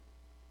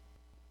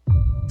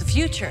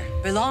future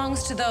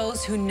belongs to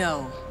those who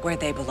know where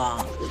they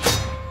belong.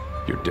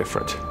 You're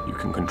different. You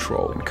can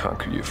control and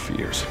conquer your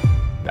fears.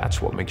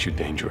 That's what makes you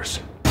dangerous.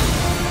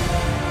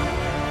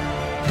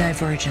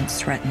 Divergents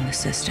threaten the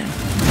system.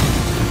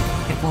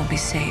 It won't be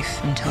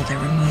safe until they're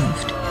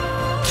removed.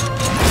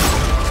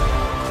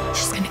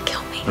 She's gonna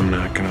kill me. I'm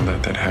not gonna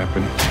let that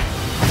happen.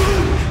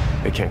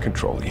 They can't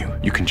control you.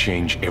 You can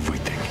change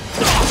everything.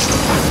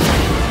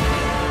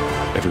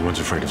 Everyone's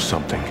afraid of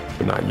something,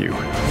 but not you.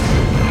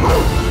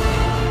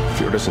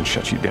 Fear doesn't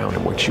shut you down,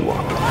 it wakes you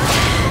up.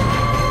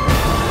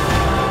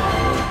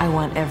 I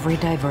want every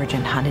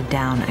Divergent hunted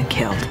down and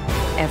killed.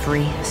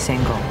 Every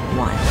single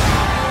one.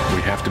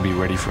 We have to be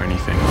ready for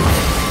anything.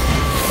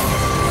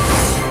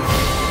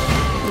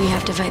 We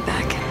have to fight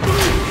back.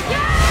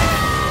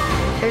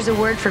 There's a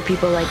word for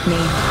people like me.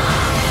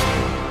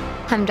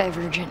 I'm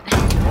Divergent.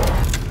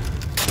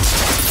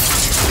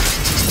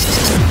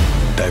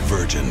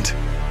 Divergent.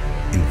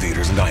 In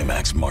theaters and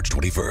IMAX March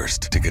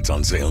 21st. Tickets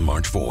on sale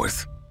March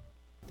 4th.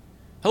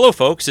 Hello,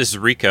 folks. This is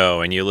Rico,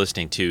 and you're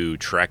listening to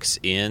Treks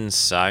in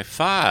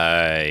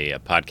Sci-Fi,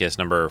 podcast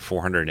number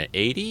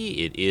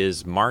 480. It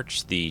is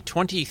March the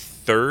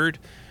 23rd.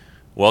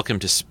 Welcome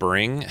to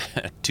spring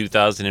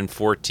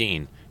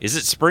 2014. Is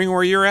it spring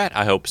where you're at?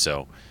 I hope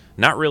so.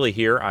 Not really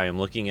here. I am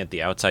looking at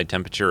the outside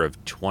temperature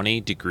of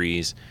 20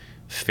 degrees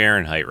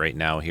Fahrenheit right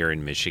now here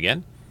in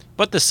Michigan.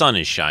 But the sun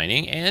is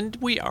shining, and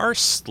we are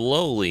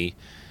slowly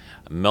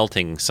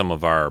melting some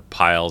of our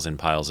piles and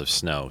piles of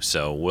snow.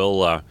 So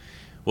we'll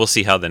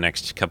see how the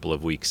next couple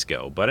of weeks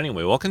go. But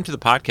anyway, welcome to the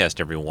podcast,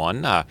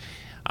 everyone.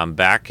 I'm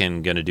back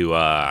and going to do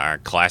a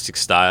classic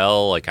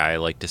style, like I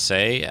like to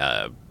say,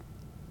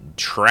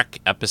 Trek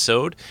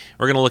episode.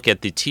 We're going to look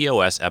at the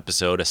TOS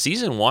episode, a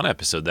season 1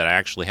 episode that I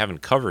actually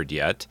haven't covered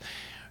yet,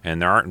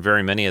 and there aren't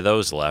very many of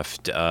those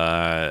left,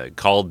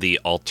 called The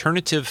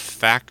Alternative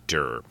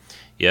Factor.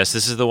 Yes,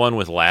 this is the one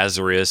with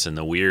Lazarus and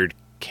the weird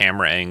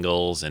camera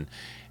angles and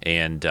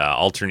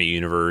alternate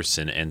universe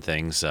and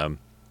things.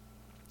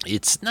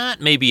 It's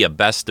not maybe a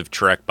best of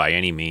Trek by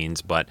any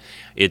means, but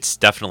it's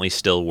definitely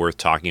still worth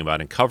talking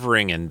about and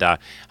covering. And I'm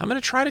going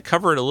to try to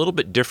cover it a little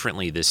bit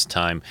differently this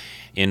time,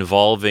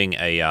 involving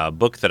a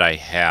book that I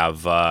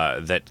have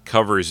that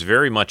covers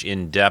very much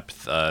in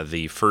depth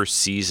the first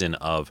season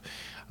of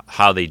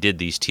how they did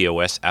these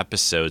TOS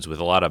episodes, with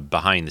a lot of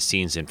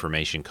behind-the-scenes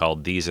information,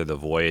 called These Are the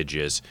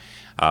Voyages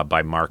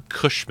by Mark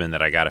Cushman,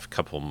 that I got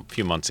a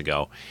few months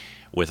ago,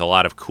 with a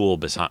lot of cool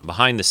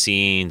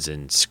behind-the-scenes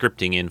and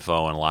scripting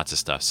info and lots of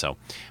stuff. So,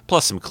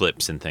 plus some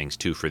clips and things,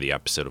 too, for the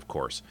episode, of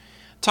course.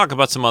 Talk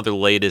about some other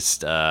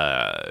latest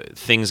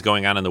things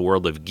going on in the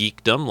world of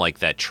geekdom, like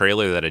that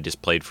trailer that I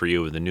just played for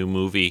you of the new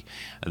movie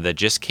that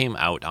just came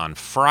out on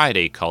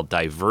Friday called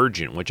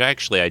Divergent, which I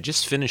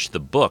just finished the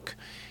book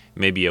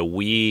maybe a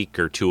week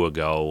or two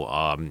ago,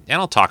 and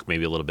I'll talk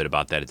maybe a little bit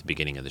about that at the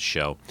beginning of the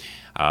show.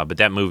 But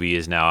that movie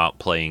is now out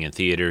playing in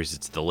theaters.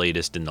 It's the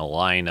latest in the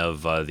line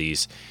of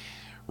these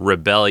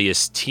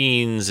rebellious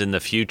teens in the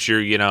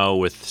future,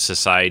 with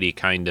society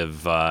kind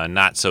of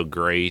not so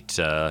great,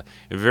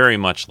 very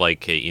much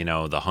like,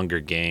 the Hunger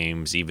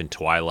Games, even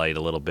Twilight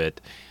a little bit.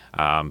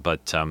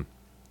 But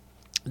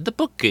the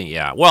book,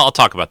 I'll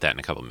talk about that in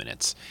a couple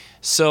minutes.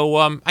 So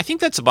I think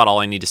that's about all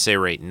I need to say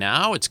right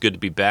now. It's good to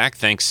be back.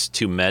 Thanks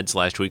to Meds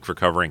last week for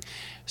covering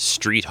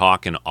Street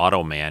Hawk and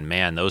Automan.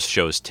 Man, those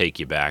shows take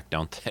you back,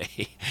 don't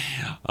they?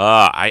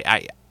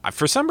 I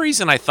for some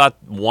reason, I thought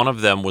one of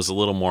them was a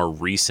little more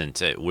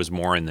recent. It was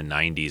more in the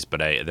 90s, but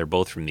they're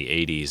both from the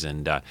 80s.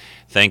 And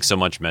thanks so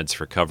much, Meds,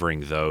 for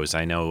covering those.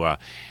 I know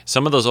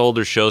some of those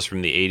older shows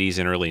from the 80s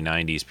and early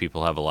 90s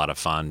people have a lot of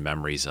fond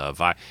memories of.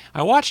 I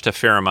watched a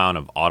fair amount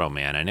of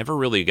Automan. I never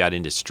really got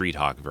into Street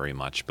Hawk very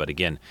much. But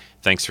again,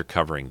 thanks for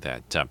covering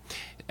that.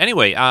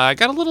 Anyway, I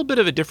got a little bit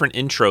of a different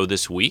intro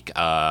this week.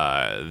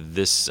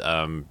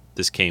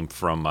 This came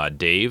from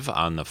Dave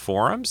on the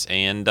forums.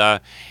 And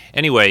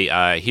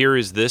anyway, here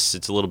is this.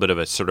 It's a little bit of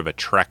a sort of a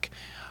Trek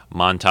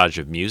montage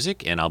of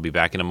music, and I'll be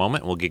back in a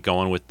moment. We'll get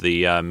going with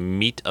the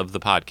meat of the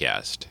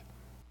podcast.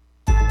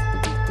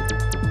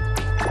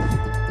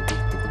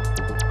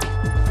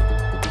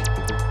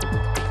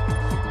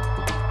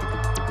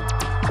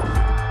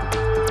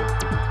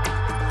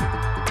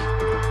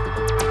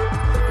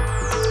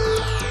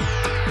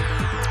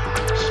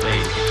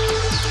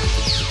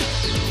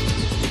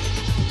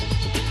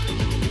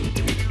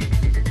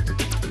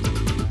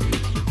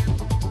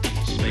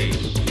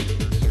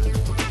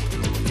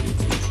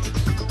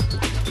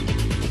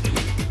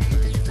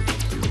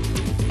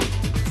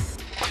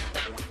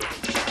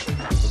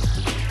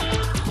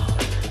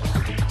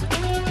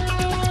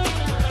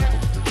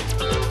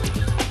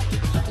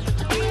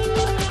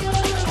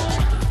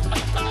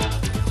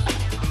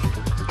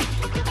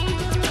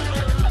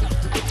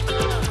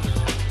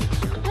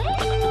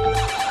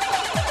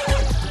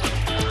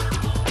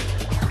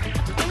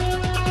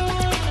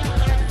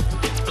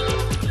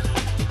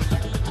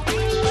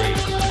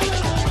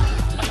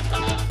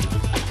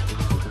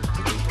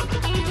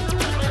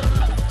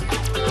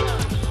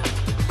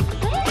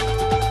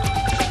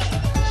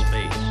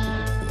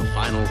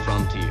 final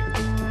frontier.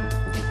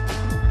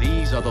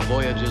 These are the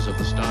voyages of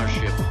the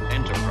starship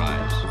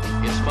Enterprise.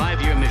 Its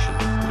 5-year mission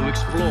to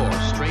explore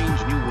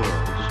strange new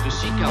worlds, to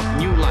seek out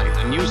new life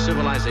and new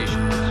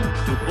civilizations,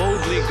 to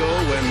boldly go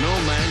where no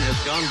man has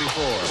gone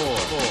before.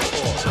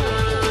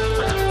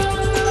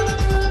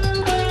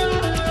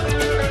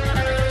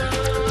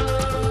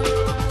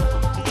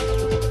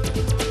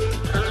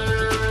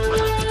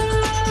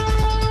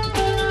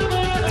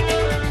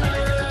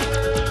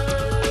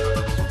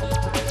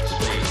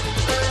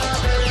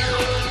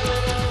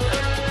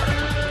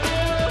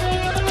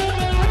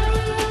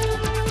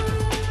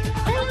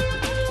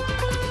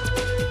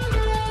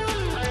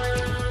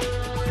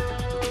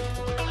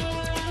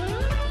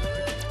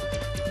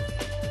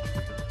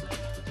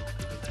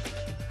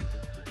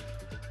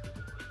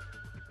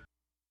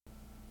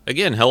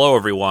 Again, hello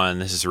everyone.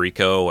 This is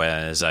Rico.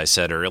 As I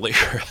said earlier,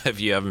 if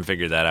you haven't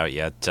figured that out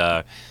yet,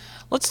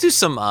 let's do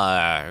some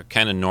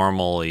kind of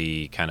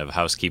normally kind of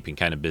housekeeping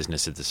kind of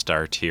business at the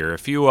start here.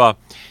 If you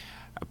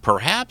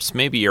perhaps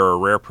maybe you're a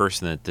rare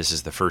person that this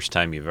is the first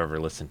time you've ever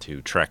listened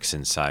to Treks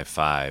in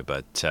Sci-Fi,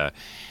 but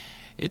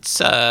it's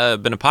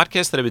been a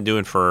podcast that I've been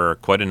doing for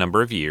quite a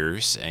number of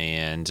years,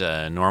 and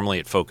normally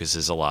it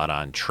focuses a lot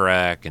on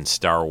Trek and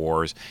Star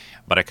Wars,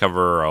 but I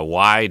cover a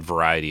wide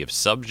variety of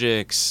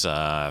subjects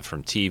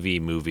from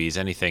TV, movies,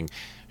 anything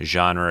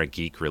genre,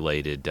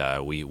 geek-related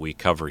we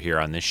cover here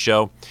on this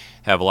show.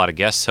 Have a lot of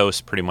guest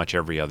hosts pretty much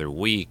every other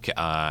week,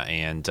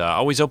 and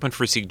always open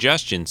for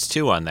suggestions,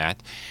 too, on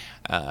that.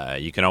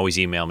 You can always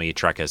email me,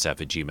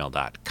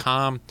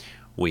 treksf@gmail.com.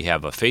 We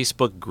have a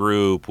Facebook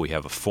group. We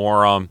have a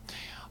forum.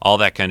 All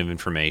that kind of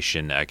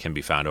information can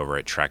be found over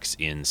at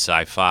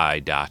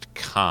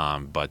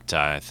treksinsci-fi.com. But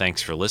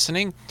thanks for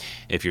listening.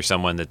 If you're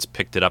someone that's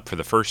picked it up for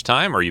the first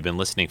time or you've been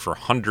listening for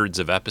hundreds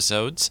of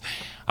episodes,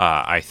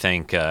 I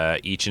thank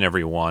each and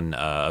every one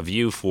of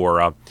you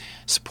for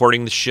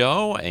supporting the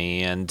show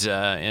and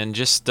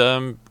just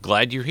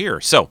glad you're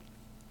here. So,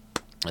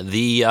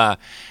 the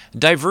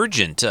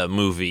Divergent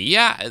movie.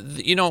 Yeah,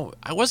 you know,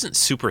 I wasn't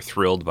super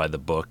thrilled by the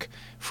book,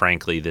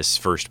 frankly, this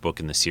first book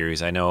in the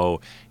series. I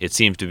know it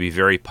seems to be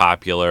very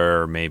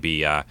popular,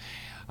 maybe a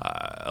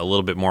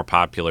little bit more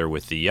popular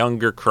with the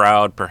younger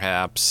crowd,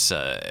 perhaps.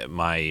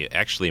 My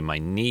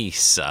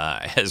niece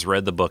has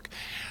read the book,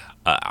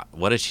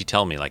 what did she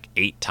tell me, like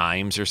 8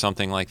 times or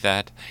something like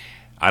that?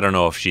 I don't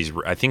know if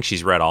I think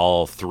she's read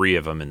all 3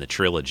 of them in the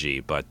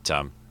trilogy, but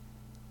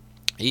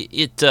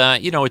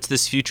it's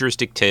this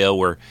futuristic tale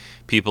where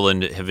people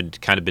have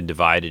kind of been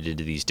divided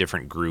into these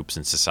different groups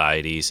and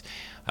societies.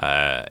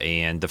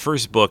 And the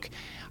first book,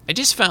 I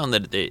just found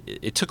that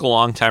it took a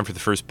long time for the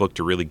first book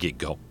to really get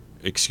going.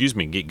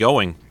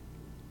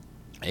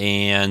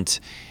 And,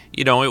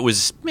 you know, it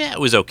was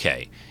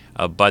okay.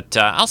 But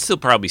I'll still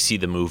probably see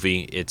the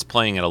movie. It's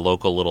playing at a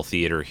local little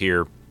theater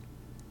here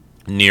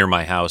near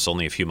my house,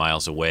 only a few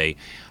miles away.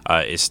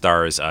 It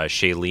stars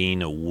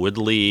Shailene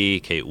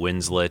Woodley, Kate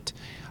Winslet.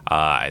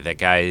 That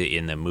guy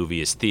in the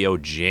movie is Theo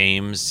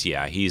James.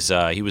 Yeah, he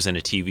was in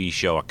a TV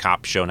show, a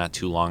cop show not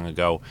too long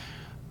ago.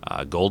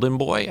 Golden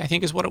Boy, I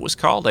think is what it was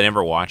called. I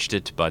never watched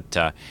it,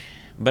 but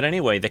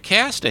anyway, the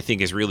cast I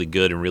think is really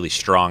good and really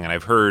strong. And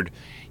I've heard,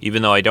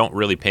 even though I don't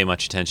really pay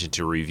much attention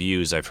to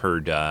reviews, I've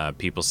heard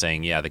people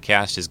saying, yeah, the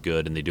cast is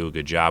good and they do a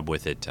good job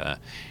with it.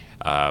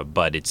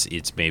 But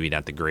it's maybe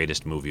not the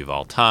greatest movie of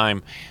all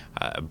time.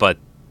 But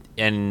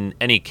in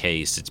any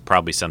case, it's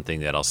probably something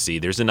that I'll see.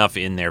 There's enough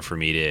in there for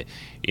me to,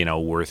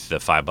 worth the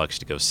 $5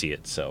 to go see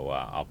it. So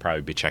I'll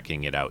probably be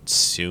checking it out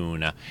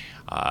soon.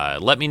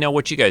 Let me know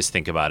what you guys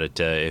think about it.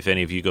 If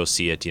any of you go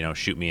see it,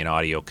 shoot me an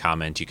audio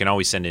comment. You can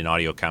always send in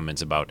audio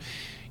comments about,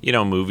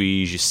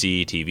 movies you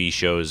see, TV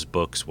shows,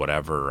 books,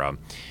 whatever.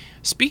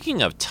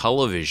 Speaking of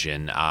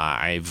television,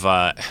 I'm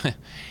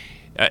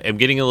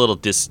getting a little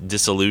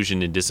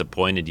disillusioned and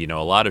disappointed.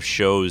 A lot of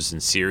shows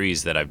and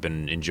series that I've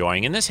been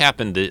enjoying, and this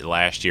happened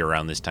last year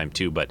around this time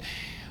too, but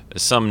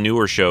some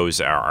newer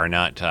shows are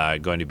not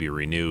going to be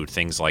renewed.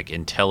 Things like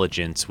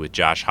Intelligence with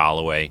Josh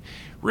Holloway.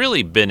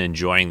 Really been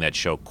enjoying that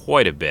show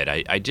quite a bit.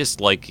 I just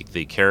like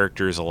the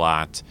characters a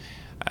lot,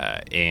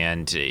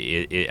 and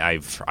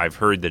I've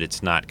heard that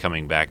it's not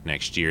coming back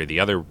next year. The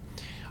other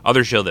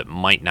show that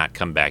might not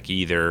come back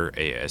either,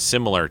 a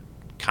similar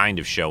kind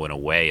of show in a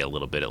way, a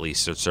little bit at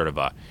least. So it's sort of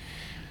a,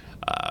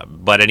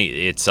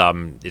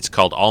 it's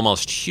called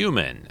Almost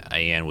Human,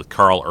 and with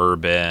Carl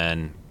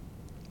Urban.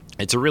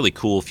 It's a really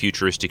cool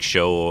futuristic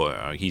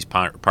show. He's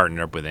partnered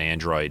up with an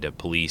android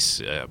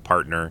police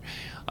partner.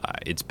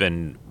 It's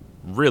been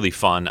really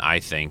fun, I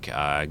think.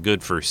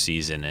 Good first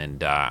season,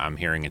 and I'm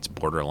hearing it's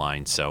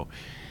borderline. So,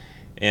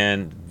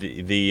 and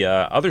the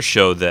other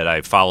show that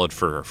I've followed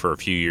for a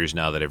few years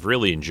now that I've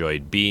really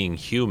enjoyed, Being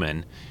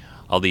Human.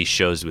 All these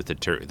shows with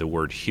the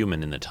word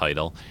human in the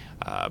title,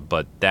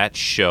 but that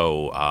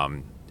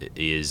show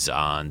is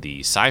on the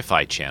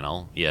Sci-Fi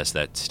Channel. Yes,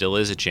 that still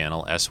is a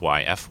channel,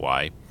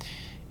 SYFY,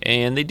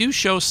 and they do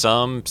show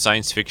some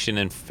science fiction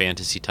and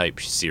fantasy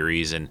type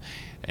series, and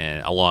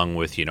along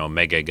with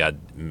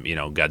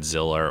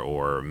Godzilla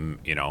or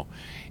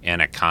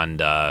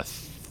Anaconda,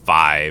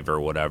 5 or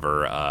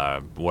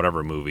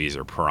whatever movies,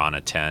 or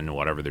Piranha 10,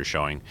 whatever they're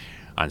showing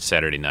on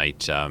Saturday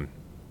night.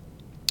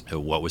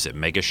 What was it,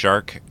 Mega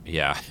Shark?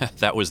 Yeah,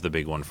 that was the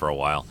big one for a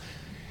while.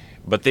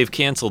 But they've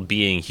canceled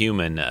Being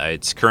Human.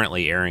 It's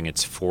currently airing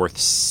its 4th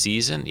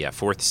season. Yeah,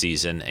 4th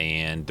season,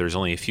 and there's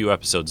only a few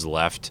episodes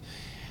left.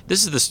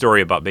 This is the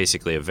story about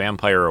basically a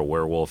vampire, a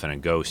werewolf, and a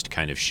ghost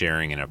kind of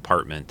sharing an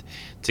apartment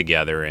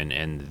together,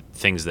 and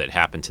things that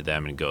happen to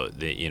them and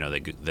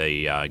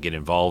they get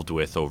involved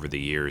with over the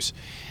years.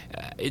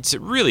 It's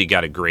really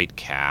got a great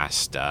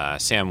cast.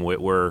 Sam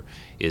Witwer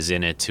is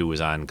in it, who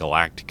was on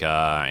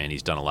Galactica, and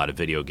he's done a lot of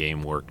video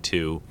game work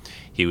too.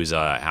 He was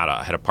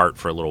had a part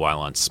for a little while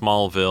on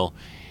Smallville.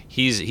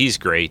 He's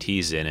great.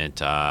 He's in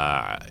it.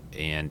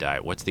 And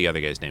what's the other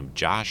guy's name?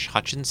 Josh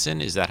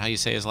Hutcherson. Is that how you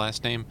say his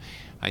last name?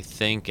 I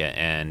think.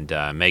 And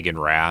Megan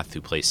Rath,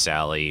 who plays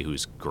Sally,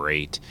 who's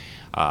great.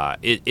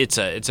 It's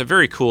a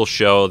very cool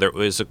show. There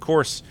was, of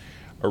course,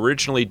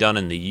 originally done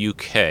in the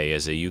UK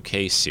as a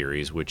UK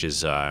series, which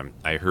is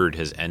I heard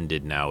has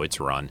ended now its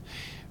run.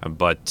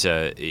 But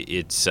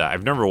it's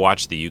I've never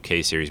watched the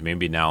UK series.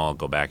 Maybe now I'll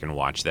go back and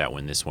watch that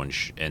when this one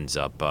ends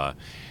up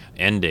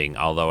ending.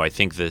 Although I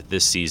think that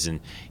this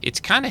season, it's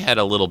kind of had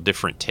a little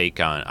different take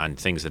on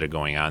things that are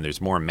going on.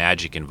 There's more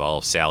magic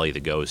involved. Sally the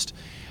ghost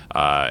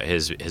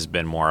has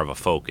been more of a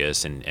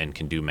focus and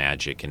can do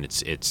magic, and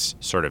it's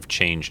sort of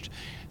changed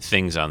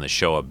things on the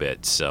show a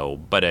bit. So,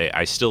 but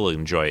I still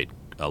enjoy it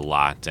a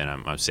lot, and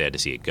I'm sad to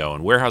see it go.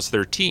 And Warehouse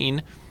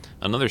 13,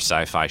 another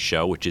sci-fi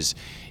show, which is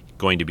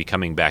going to be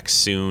coming back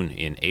soon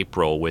in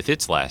April with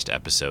its last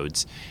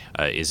episodes,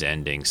 is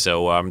ending.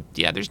 So,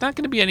 there's not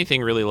going to be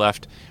anything really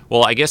left.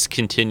 Well, I guess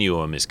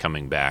Continuum is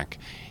coming back,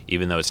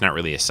 even though it's not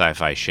really a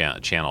sci-fi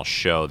channel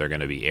show. They're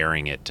going to be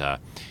airing it.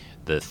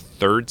 The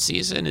 3rd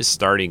season is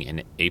starting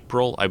in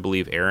April, I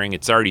believe, airing.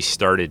 It's already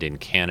started in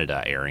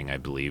Canada airing, I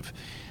believe,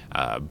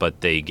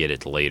 but they get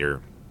it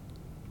later.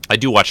 I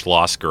do watch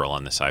Lost Girl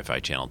on the Sci-Fi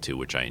Channel too,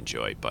 which I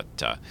enjoy, but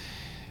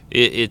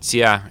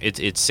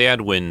it's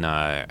sad when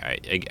I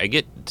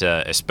get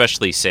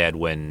especially sad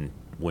when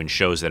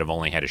shows that have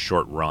only had a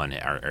short run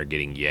are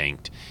getting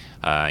yanked.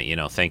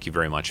 Thank you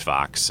very much,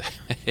 Fox.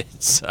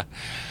 It's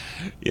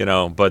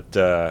but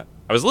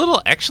I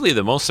was actually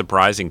the most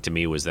surprising to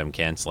me was them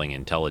canceling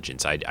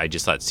Intelligence. I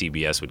just thought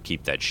CBS would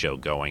keep that show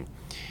going.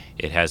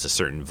 It has a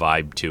certain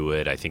vibe to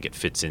it. I think it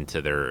fits into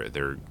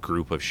their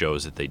group of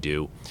shows that they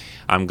do.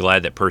 I'm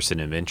glad that Person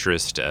of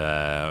Interest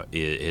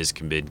has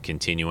been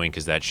continuing,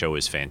 because that show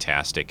is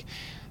fantastic.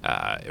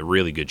 A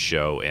really good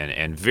show,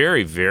 and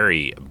very,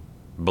 very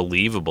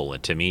believable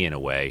to me in a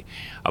way,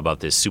 about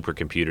this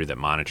supercomputer that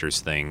monitors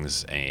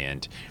things,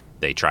 and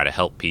they try to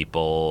help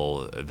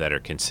people that are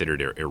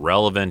considered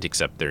irrelevant,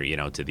 except they're,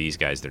 to these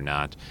guys, they're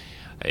not.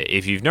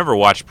 If you've never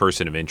watched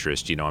Person of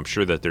Interest, I'm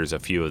sure that there's a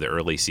few of the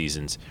early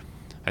seasons.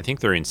 I think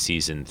they're in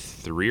season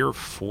 3 or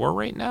 4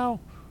 right now.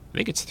 I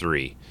think it's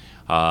 3.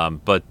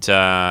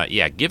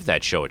 Give that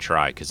show a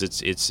try, because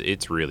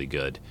it's really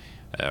good.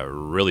 A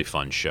really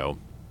fun show.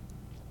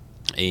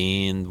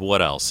 And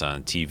what else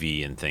on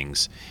TV and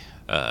things?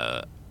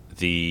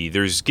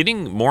 There's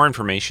getting more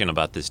information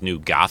about this new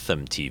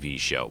Gotham TV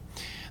show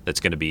that's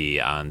going to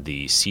be on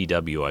the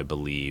CW, I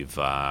believe.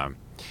 Ben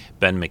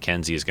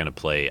McKenzie is going to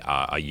play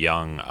a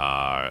young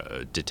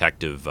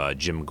detective,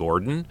 Jim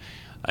Gordon,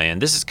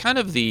 and this is kind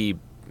of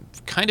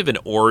an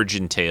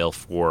origin tale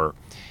for.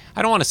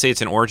 I don't want to say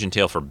it's an origin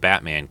tale for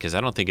Batman, because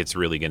I don't think it's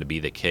really going to be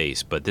the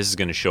case, but this is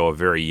going to show a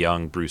very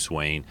young Bruce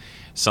Wayne.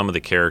 Some of the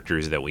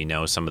characters that we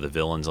know, some of the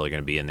villains are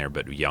going to be in there,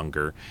 but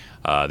younger.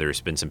 There's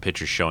been some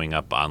pictures showing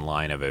up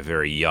online of a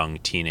very young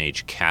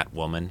teenage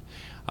Catwoman.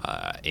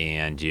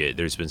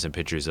 There's been some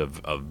pictures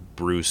of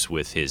Bruce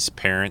with his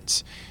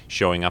parents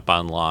showing up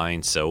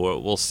online.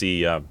 So we'll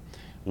see.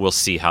 We'll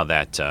see how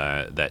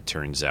that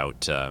turns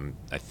out.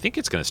 I think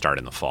it's going to start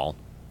in the fall.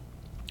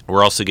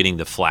 We're also getting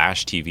the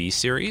Flash TV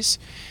series.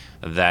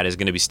 That is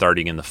going to be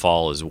starting in the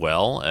fall as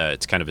well.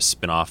 It's kind of a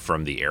spinoff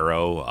from the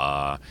Arrow.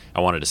 I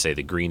wanted to say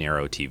the Green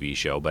Arrow TV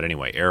show, but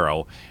anyway,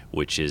 Arrow,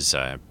 which is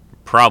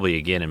probably,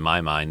 again, in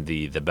my mind,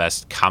 the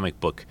best comic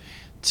book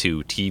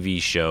to TV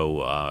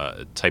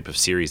show type of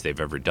series they've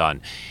ever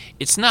done.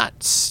 It's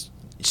not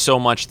so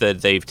much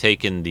that they've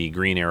taken the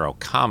Green Arrow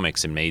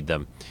comics and made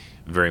them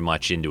very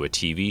much into a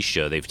TV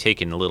show. They've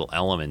taken little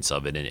elements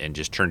of it and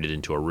just turned it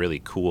into a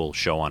really cool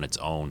show on its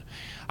own.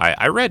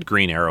 I read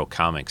Green Arrow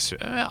comics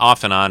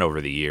off and on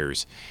over the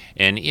years,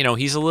 and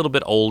he's a little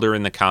bit older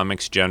in the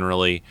comics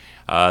generally.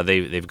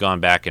 They've gone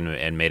back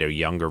and made a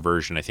younger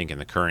version, I think, in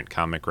the current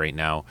comic right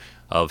now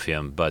of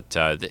him. But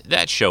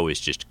that show is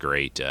just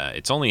great.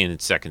 It's only in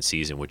its 2nd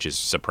season, which is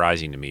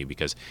surprising to me,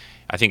 because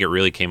I think it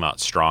really came out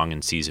strong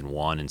in season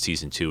 1, and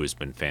season 2 has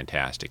been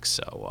fantastic.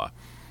 So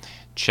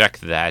check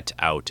that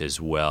out as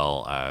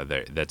well.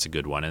 That's a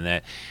good one.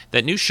 And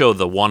that new show,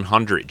 The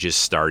 100,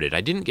 just started.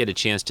 I didn't get a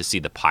chance to see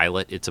the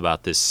pilot. It's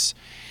about this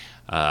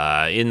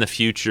in the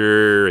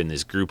future, and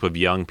this group of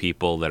young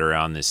people that are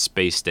on this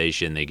space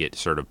station. They get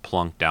sort of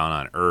plunked down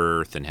on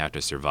Earth and have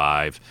to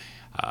survive.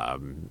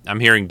 I'm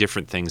hearing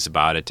different things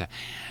about it.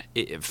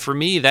 For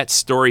me, that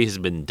story has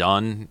been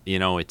done.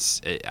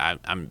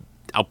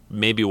 I'll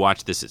maybe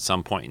watch this at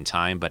some point in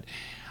time, but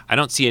I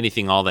don't see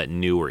anything all that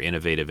new or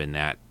innovative in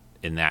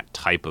that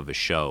type of a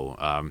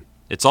show.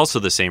 It's also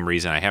the same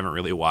reason I haven't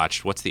really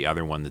watched, what's the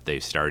other one that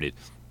they've started?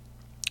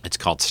 It's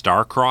called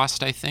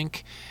Star-Crossed, I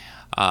think.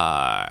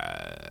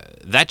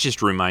 That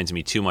just reminds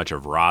me too much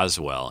of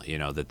Roswell,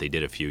 that they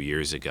did a few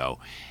years ago.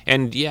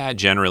 And yeah,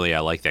 generally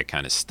I like that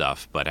kind of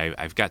stuff, but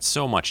I've got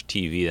so much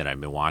TV that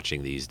I've been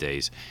watching these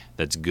days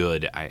that's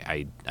good.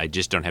 I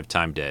just don't have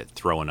time to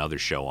throw another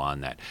show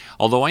on that.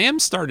 Although I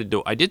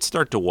did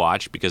start to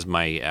watch, because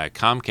my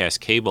Comcast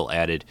cable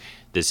added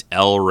this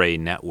El Rey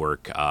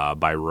network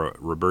by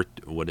Robert,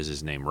 what is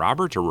his name?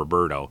 Robert or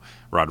Roberto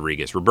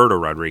Rodriguez? Roberto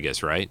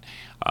Rodriguez, right?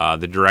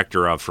 The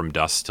director of From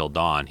Dusk Till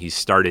Dawn. He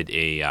started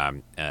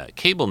a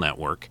cable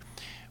network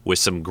with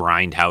some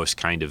grindhouse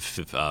kind of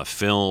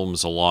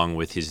films, along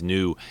with his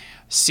new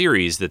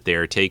series that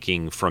they're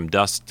taking From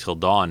Dusk Till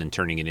Dawn and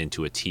turning it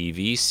into a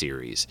TV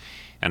series.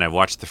 And I've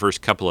watched the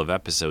first couple of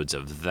episodes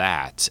of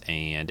that,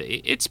 and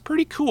it's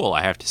pretty cool,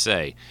 I have to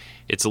say.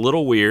 It's a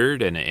little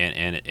weird and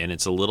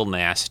it's a little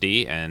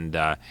nasty,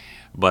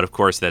 but of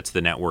course that's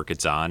the network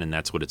it's on, and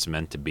that's what it's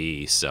meant to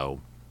be.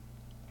 So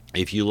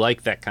if you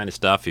like that kind of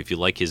stuff, if you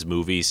like his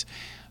movies,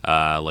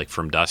 like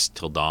From Dusk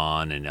Till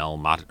Dawn and El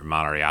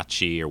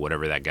Mariachi, or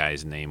whatever that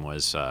guy's name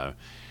was,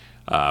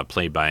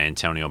 played by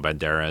Antonio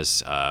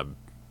Banderas,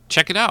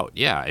 check it out.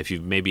 Yeah, if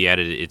you've maybe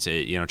added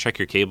it, check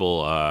your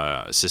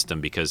cable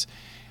system, because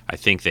I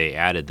think they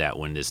added that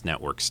when this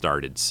network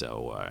started,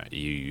 so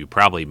you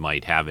probably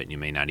might have it and you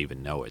may not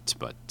even know it.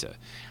 But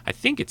I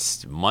think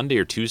it's Monday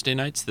or Tuesday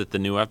nights that the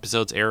new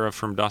episodes air of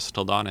From Dusk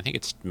Till Dawn. I think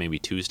it's maybe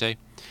Tuesday.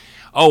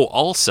 Oh,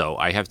 also,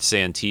 I have to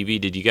say on TV,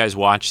 did you guys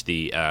watch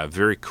the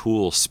very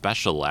cool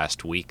special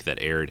last week that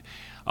aired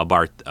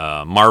about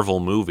Marvel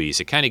movies?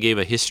 It kind of gave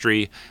a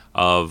history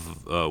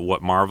of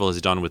what Marvel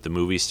has done with the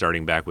movies,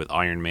 starting back with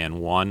Iron Man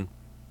 1,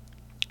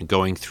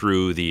 going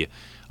through the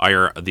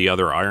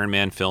other Iron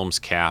Man films,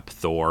 Cap,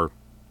 Thor,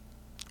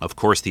 of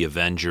course the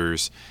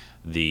Avengers,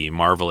 the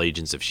Marvel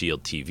Agents of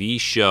S.H.I.E.L.D. TV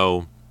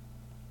show,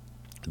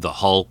 the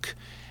Hulk,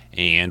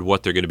 and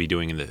what they're going to be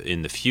doing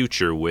in the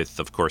future with,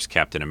 of course,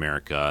 Captain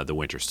America, the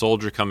Winter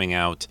Soldier coming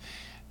out.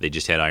 They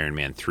just had Iron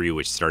Man 3,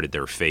 which started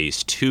their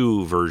Phase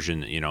 2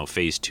 version,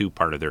 Phase 2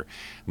 part of their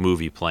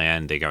movie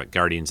plan. They got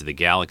Guardians of the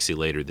Galaxy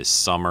later this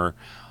summer,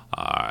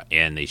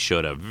 and they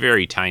showed a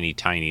very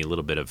tiny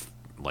little bit of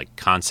like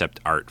concept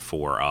art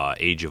for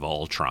Age of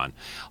Ultron.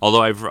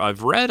 Although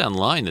I've read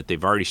online that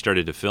they've already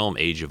started to film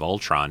Age of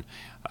Ultron,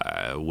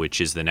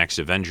 which is the next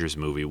Avengers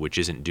movie, which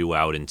isn't due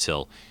out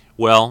until,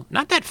 well,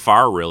 not that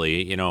far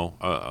really,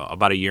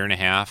 about a year and a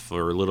half,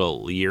 or a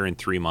little year and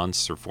 3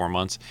 months or 4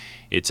 months.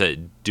 It's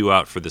due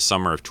out for the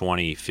summer of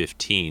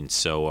 2015.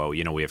 So,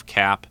 we have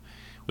Cap,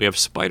 we have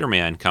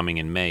Spider-Man coming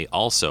in May,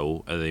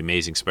 also The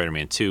Amazing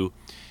Spider-Man 2,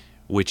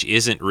 which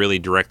isn't really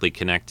directly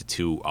connected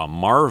to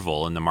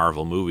Marvel in the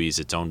Marvel movies.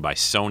 It's owned by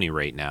Sony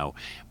right now,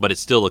 but it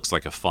still looks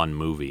like a fun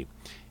movie.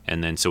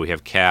 And then so we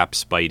have Cap,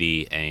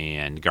 Spidey,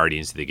 and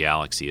Guardians of the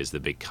Galaxy as the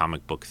big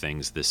comic book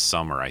things this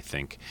summer, I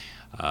think.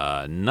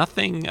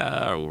 Nothing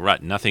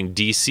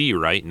DC,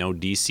 right? No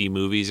DC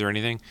movies or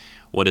anything.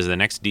 What is the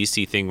next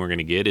DC thing we're going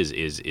to get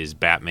is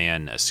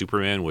Batman,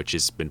 Superman, which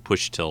has been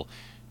pushed till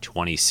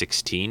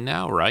 2016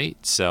 now, right?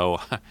 So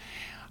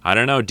I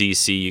don't know,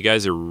 DC. You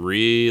guys are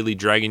really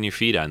dragging your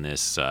feet on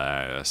this.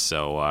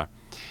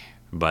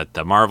 But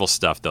the Marvel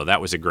stuff, though,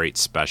 that was a great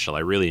special. I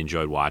really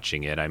enjoyed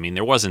watching it. I mean,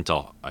 there wasn't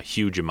a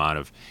huge amount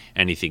of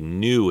anything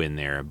new in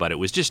there, but it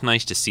was just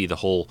nice to see the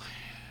whole,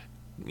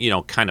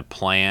 kind of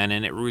plan.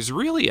 And it was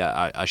really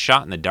a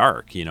shot in the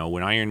dark.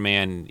 When Iron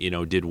Man,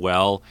 did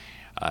well,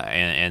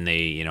 and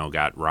they,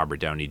 got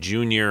Robert Downey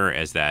Jr.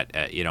 as that,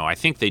 I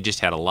think they just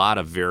had a lot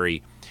of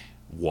very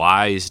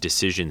wise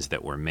decisions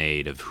that were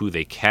made of who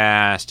they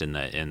cast and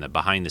the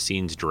behind the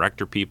scenes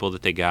director people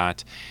that they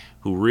got,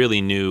 who really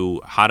knew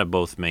how to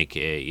both make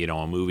a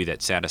movie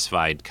that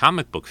satisfied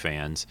comic book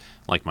fans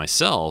like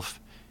myself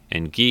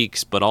and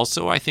geeks, but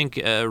also I think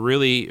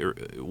really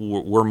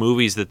were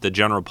movies that the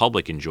general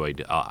public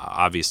enjoyed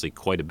obviously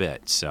quite a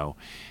bit. So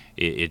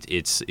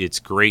it's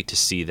great to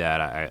see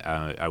that.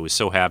 I was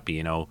so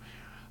happy.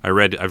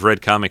 I've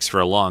read comics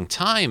for a long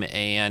time,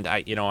 and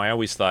I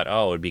always thought,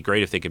 it'd be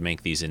great if they could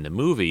make these into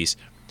movies.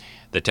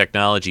 The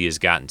technology has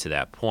gotten to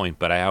that point,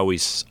 but I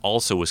always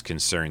also was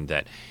concerned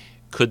that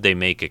could they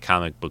make a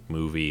comic book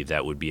movie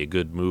that would be a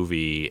good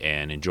movie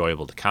and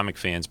enjoyable to comic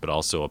fans, but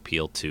also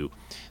appeal to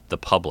the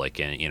public?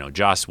 And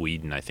Joss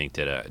Whedon, I think,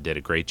 did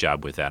a great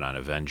job with that on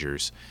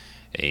Avengers,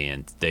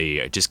 and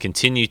they just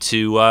continue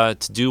to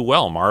do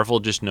well. Marvel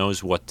just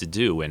knows what to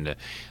do, and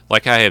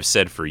like I have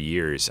said for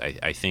years,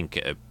 I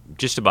think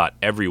just about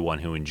everyone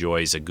who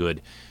enjoys a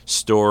good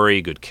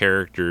story, good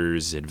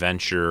characters,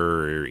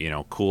 adventure,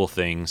 cool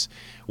things,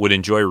 would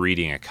enjoy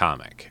reading a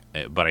comic.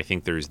 But I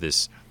think there's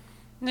this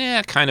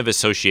kind of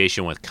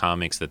association with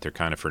comics that they're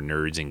kind of for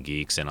nerds and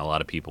geeks, and a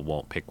lot of people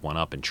won't pick one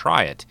up and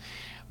try it.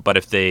 But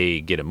if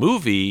they get a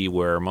movie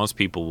where most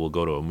people will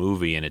go to a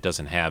movie and it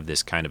doesn't have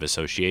this kind of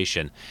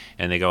association,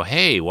 and they go,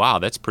 hey, wow,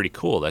 that's pretty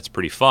cool, that's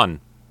pretty fun,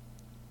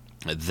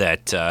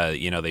 that,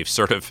 they've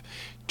sort of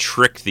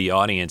tricked the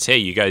audience. Hey,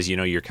 you guys,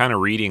 you're kind of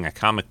reading a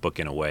comic book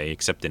in a way,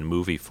 except in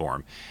movie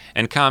form.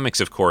 And comics,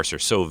 of course, are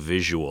so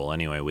visual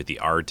anyway with the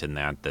art and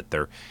that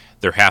they're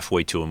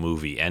halfway to a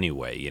movie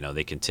anyway.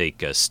 They can take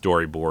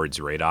storyboards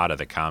right out of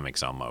the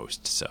comics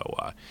almost. So,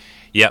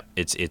 yep,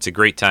 it's a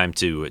great time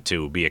to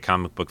be a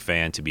comic book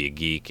fan, to be a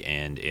geek,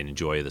 and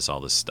enjoy all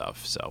this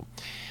stuff. So,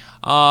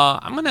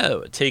 I'm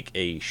gonna take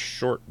a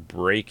short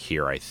break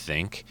here, I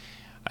think,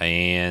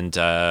 and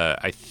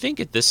I think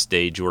at this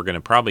stage we're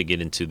gonna probably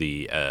get into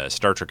the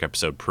Star Trek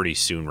episode pretty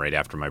soon, right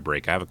after my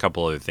break. I have a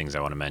couple other things I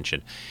want to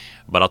mention,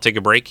 but I'll take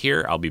a break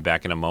here. I'll be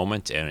back in a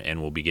moment,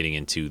 and we'll be getting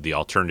into the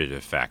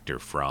alternative factor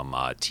from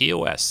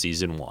TOS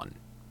Season 1.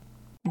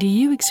 Do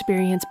you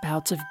experience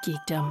bouts of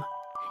geekdom?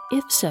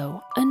 If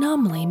so,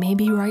 Anomaly may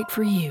be right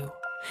for you.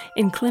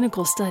 In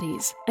clinical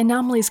studies,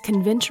 Anomaly's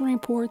convention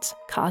reports,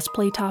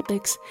 cosplay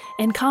topics,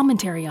 and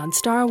commentary on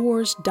Star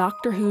Wars,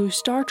 Doctor Who,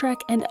 Star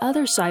Trek, and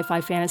other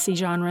sci-fi fantasy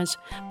genres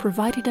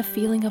provided a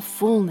feeling of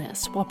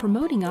fullness while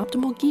promoting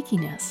optimal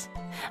geekiness.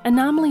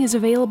 Anomaly is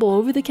available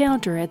over the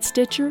counter at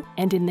Stitcher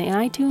and in the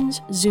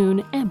iTunes,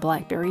 Zune, and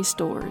BlackBerry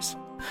stores.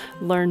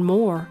 Learn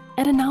more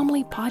at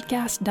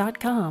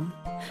anomalypodcast.com.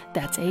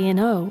 That's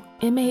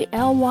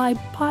ANOMALY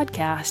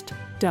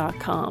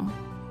podcast.com.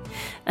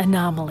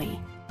 Anomaly,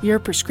 your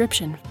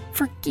prescription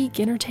for geek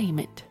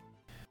entertainment.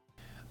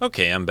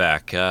 Okay, I'm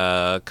back.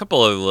 A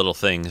couple of little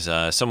things.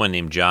 Someone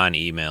named John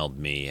emailed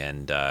me,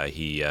 and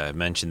he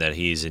mentioned that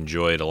he's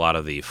enjoyed a lot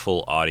of the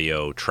full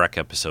audio Trek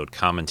episode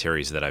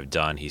commentaries that I've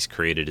done. He's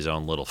created his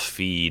own little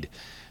feed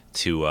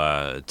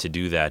to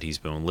do that. He's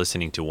been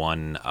listening to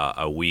one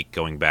a week,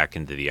 going back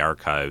into the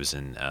archives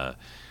and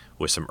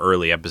with some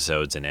early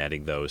episodes and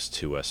adding those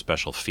to a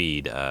special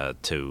feed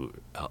to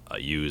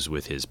use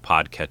with his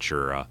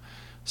podcatcher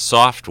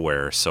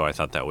software. So I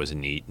thought that was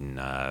neat, and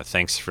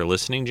thanks for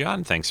listening,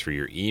 John. Thanks for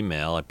your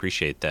email. I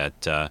appreciate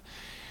that.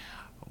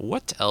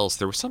 What else?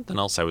 There was something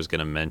else I was going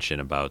to mention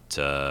about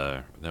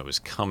that was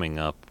coming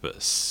up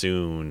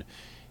soon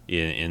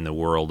in the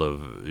world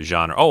of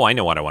genre. Oh, I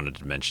know what I wanted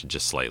to mention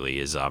just slightly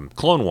is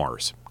Clone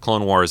Wars.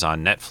 Clone Wars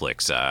on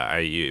Netflix.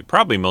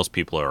 Probably most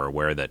people are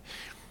aware that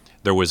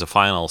there was a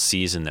final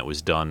season that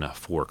was done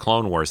for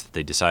Clone Wars that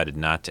they decided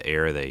not to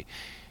air. They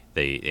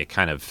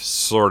kind of,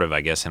 sort of, I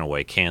guess, in a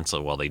way,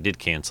 canceled. Well, they did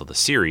cancel the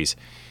series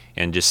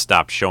and just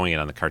stopped showing it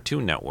on the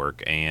Cartoon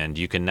Network. And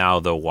you can now,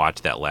 though,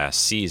 watch that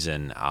last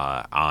season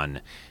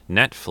on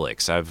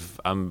Netflix.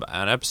 I'm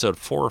on episode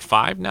 4 or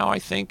 5 now, I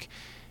think,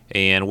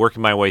 and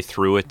working my way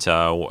through it,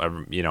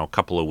 a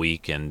couple a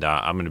week. And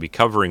I'm going to be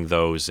covering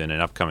those in an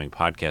upcoming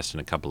podcast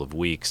in a couple of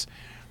weeks.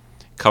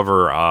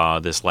 Cover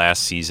this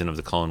last season of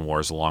the Clone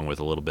Wars along with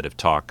a little bit of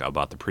talk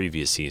about the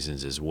previous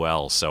seasons as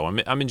well. So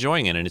I'm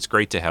enjoying it, and it's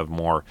great to have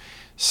more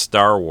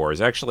Star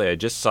Wars. Actually, I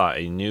just saw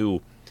a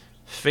new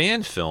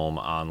fan film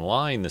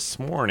online this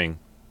morning.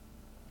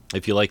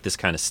 If you like this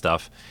kind of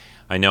stuff,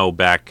 I know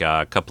back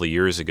a couple of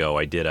years ago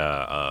I did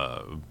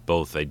a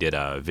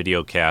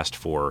video cast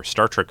for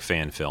Star Trek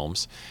fan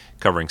films,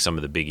 covering some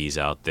of the biggies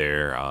out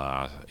there.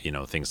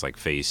 Things like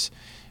Phase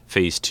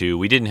 2.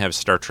 We didn't have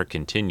Star Trek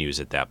Continues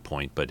at that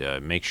point,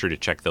 but make sure to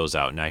check those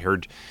out. And I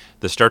heard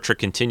the Star Trek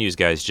Continues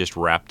guys just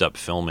wrapped up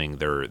filming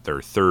their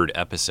third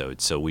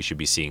episode, so we should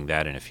be seeing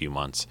that in a few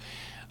months.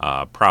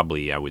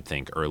 Probably, I would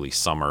think, early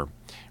summer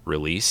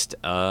released.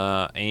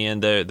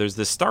 And there's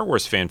this Star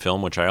Wars fan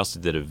film, which I also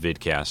did a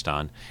vidcast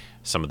on,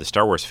 some of the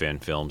Star Wars fan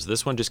films.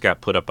 This one just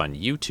got put up on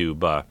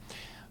YouTube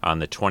on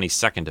the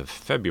 22nd of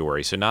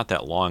February, so not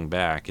that long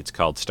back. It's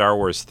called Star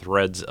Wars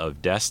Threads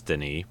of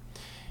Destiny.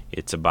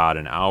 It's about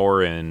an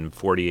hour and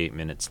 48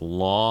 minutes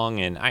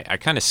long, and I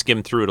kind of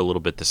skimmed through it a little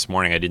bit this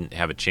morning. I didn't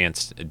have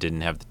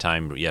the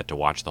time yet to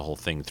watch the whole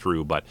thing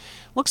through, but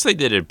looks like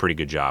they did a pretty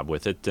good job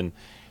with it, and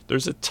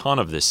there's a ton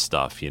of this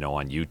stuff,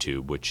 on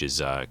YouTube, which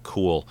is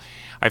cool.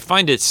 I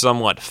find it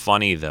somewhat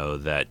funny, though,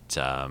 that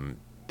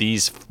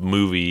these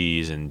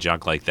movies and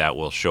junk like that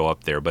will show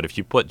up there, but if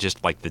you put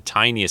just like the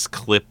tiniest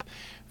clip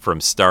from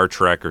Star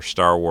Trek or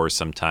Star Wars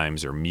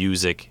sometimes, or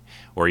music,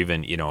 or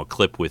even, a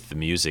clip with the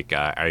music.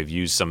 I've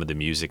used some of the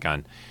music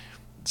on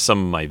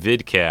some of my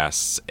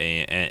vidcasts,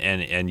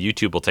 and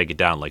YouTube will take it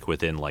down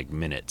within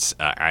minutes.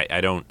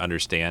 I don't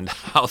understand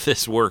how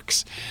this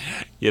works.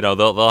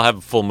 They'll have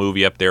a full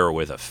movie up there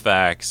with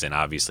effects and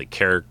obviously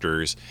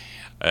characters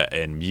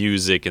and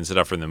music and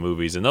stuff from the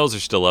movies, and those are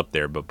still up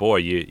there. But boy,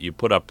 you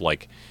put up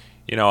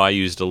I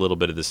used a little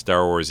bit of the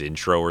Star Wars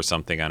intro or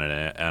something on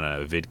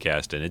a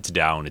vidcast, and it's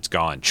down, it's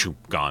gone,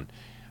 gone.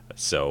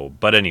 So,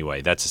 but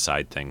anyway, that's a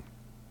side thing.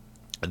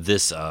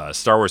 This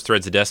Star Wars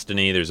Threads of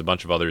Destiny, there's a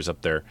bunch of others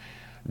up there.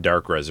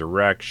 Dark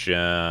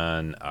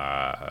Resurrection,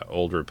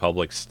 Old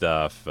Republic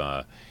stuff.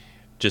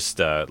 Just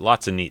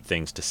lots of neat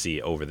things to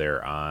see over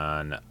there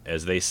on,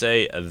 as they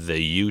say,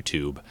 the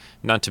YouTube.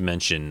 Not to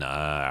mention,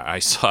 I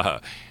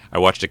I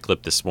watched a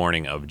clip this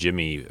morning of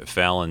Jimmy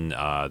Fallon,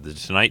 the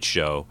Tonight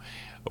Show,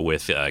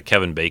 with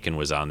Kevin Bacon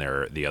was on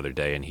there the other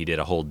day, and he did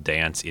a whole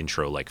dance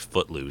intro like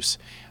Footloose.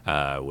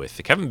 With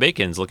Kevin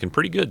Bacon's looking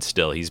pretty good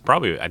still. He's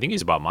probably, I think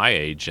he's about my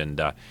age,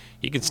 and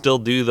he can still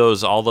do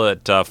all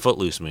that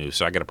Footloose moves.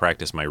 So I got to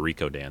practice my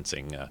Rico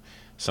dancing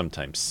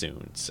sometime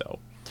soon. So,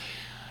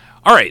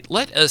 all right,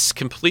 let us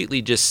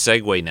completely just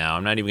segue now.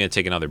 I'm not even going to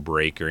take another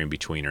break or in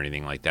between or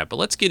anything like that. But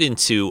let's get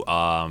into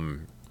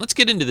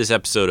this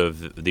episode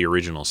of the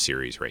original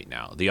series right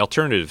now, The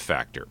Alternative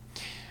Factor.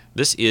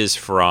 This is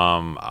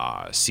from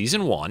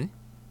season 1.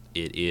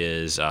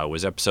 It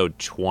was episode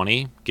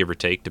 20, give or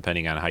take,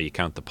 depending on how you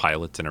count the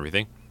pilots and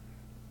everything.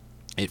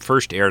 It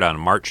first aired on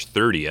March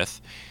 30th,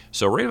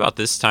 so right about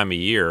this time of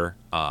year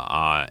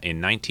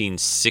in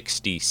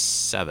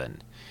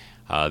 1967.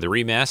 The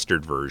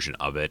remastered version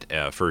of it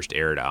first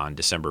aired on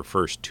December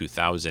 1st,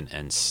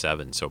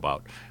 2007, so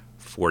about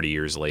 40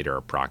 years later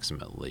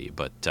approximately.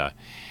 But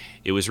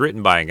it was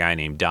written by a guy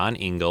named Don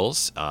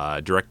Ingalls,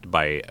 directed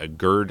by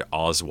Gerd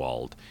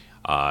Oswald.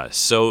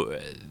 So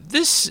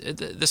the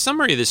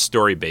summary of this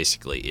story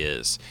basically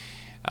is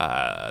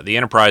the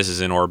Enterprise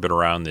is in orbit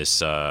around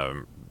this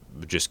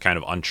just kind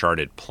of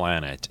uncharted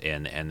planet,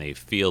 and they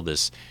feel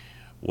this,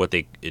 what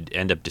they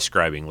end up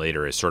describing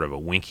later as sort of a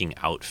winking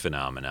out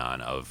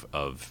phenomenon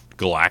of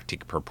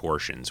galactic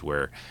proportions,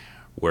 where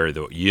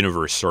the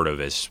universe sort of,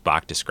 as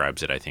Spock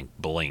describes it, I think,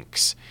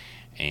 blinks.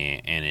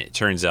 And it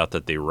turns out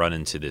that they run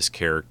into this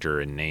character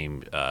and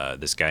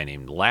this guy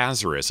named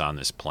Lazarus on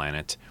this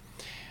planet,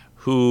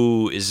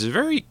 who is a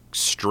very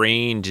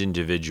strange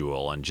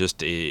individual, and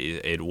just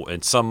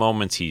in some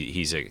moments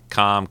he's a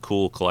calm,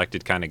 cool,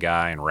 collected kind of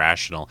guy and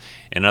rational.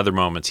 In other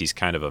moments he's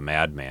kind of a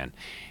madman.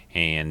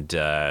 And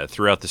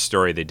throughout the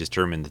story they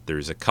determine that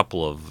there's a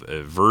couple of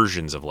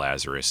versions of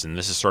Lazarus, and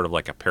this is sort of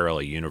like a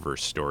parallel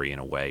universe story in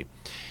a way.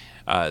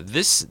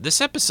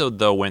 This episode,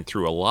 though, went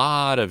through a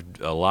lot of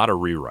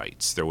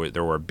rewrites.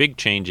 There were big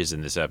changes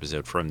in this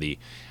episode, from the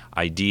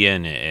idea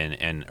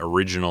and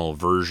original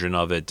version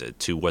of it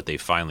to what they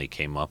finally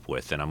came up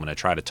with. And I'm going to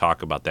try to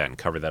talk about that and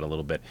cover that a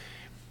little bit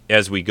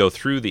as we go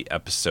through the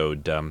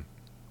episode. And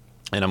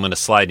I'm going to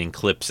slide in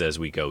clips as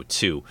we go,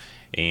 too.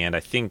 And I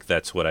think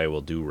that's what I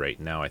will do right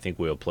now. I think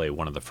we'll play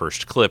one of the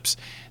first clips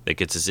that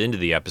gets us into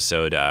the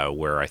episode,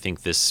 where I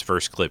think this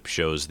first clip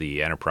shows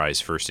the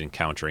Enterprise first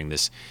encountering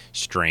this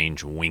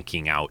strange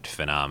winking out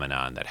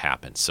phenomenon that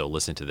happens. So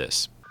listen to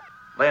this.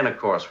 Lay in a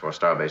course for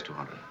Starbase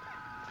 200.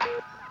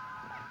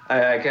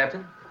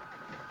 Captain?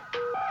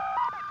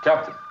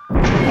 Captain.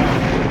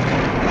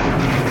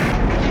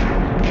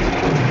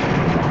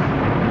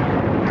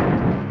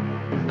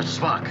 Mr.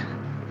 Spock.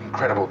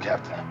 Incredible,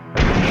 Captain.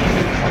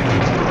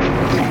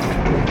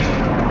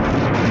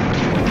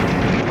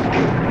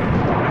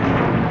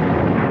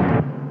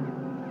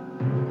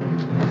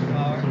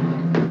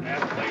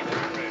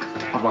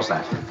 What was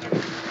that?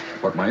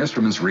 What my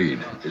instruments read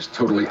is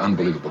totally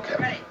unbelievable,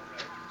 Captain.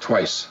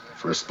 Twice,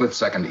 for a split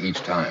second each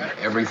time,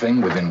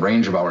 everything within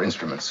range of our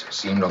instruments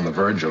seemed on the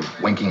verge of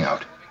winking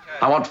out.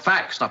 I want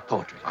facts, not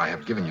poetry. I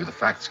have given you the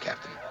facts,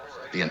 Captain.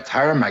 The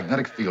entire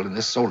magnetic field in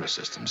this solar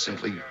system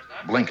simply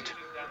blinked.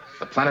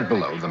 The planet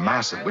below, the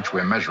mass of which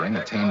we're measuring,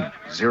 attained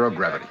zero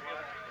gravity.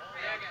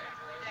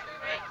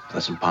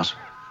 That's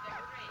impossible.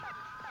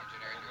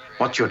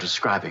 What you're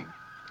describing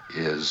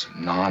is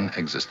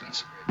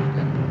non-existence.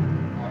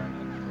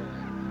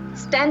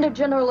 Standard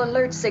general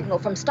alert signal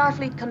from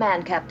Starfleet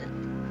Command, Captain.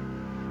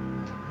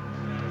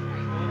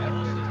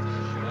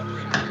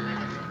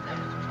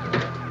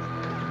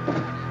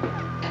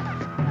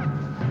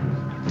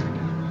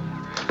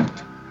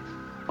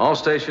 All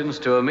stations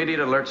to immediate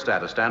alert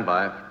status. Stand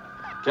by.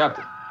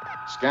 Captain,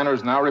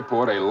 scanners now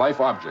report a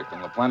life object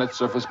on the planet's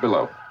surface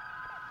below.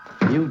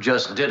 You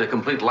just did a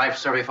complete life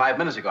survey 5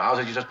 minutes ago. How's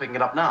it you're just picking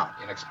it up now?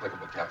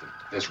 Inexplicable, Captain.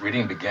 This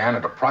reading began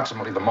at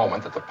approximately the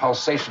moment that the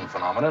pulsation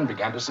phenomenon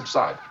began to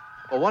subside.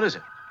 Well, what is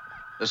it?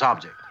 This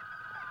object?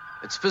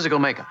 Its physical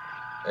makeup?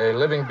 A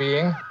living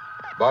being,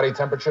 body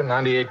temperature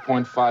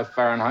 98.5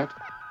 Fahrenheit,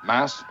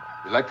 mass,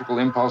 electrical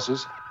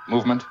impulses,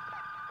 movement.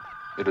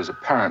 It is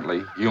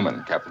apparently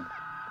human, Captain.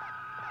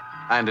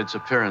 And its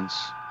appearance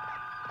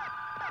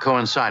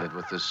coincided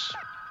with this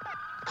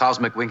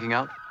cosmic winking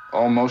out?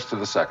 Almost to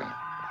the second.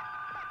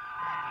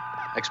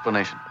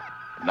 Explanation?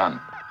 None.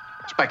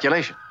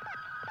 Speculation?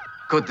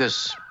 Could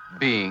this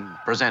being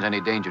present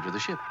any danger to the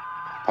ship?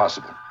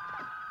 Possible.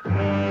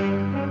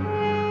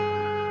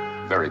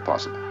 Very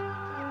possible.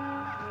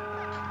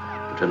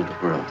 Lieutenant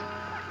DePerl,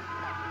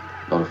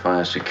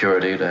 notify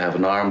security to have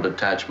an armed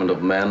detachment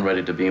of men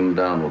ready to beam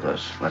down with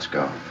us. Let's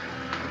go.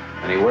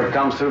 Any word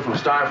comes through from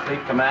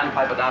Starfleet Command,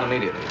 pipe it down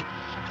immediately.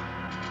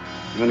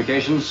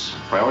 Communications,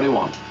 priority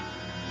 1.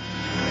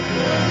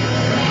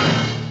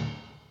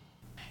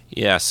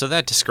 Yeah, so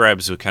that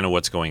describes kind of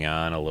what's going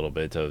on a little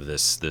bit of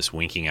this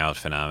winking out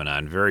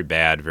phenomenon. Very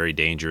bad, very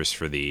dangerous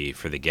for the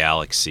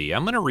galaxy.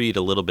 I'm going to read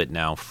a little bit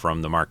now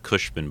from the Mark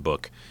Cushman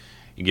book,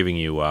 giving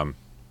you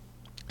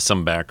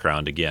some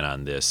background again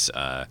on this.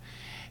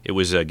 It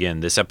was,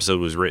 again, this episode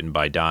was written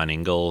by Don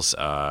Ingalls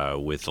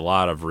with a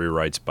lot of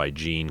rewrites by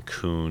Gene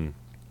Kuhn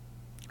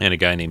and a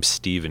guy named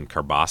Steven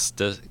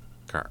Karabatas,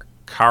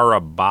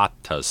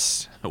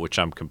 which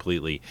I'm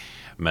completely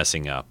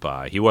messing up.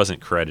 He wasn't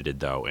credited,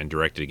 though, and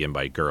directed again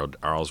by Gerald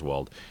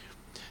Oswald.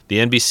 The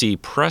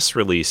NBC press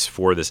release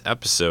for this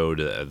episode,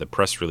 the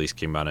press release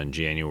came out on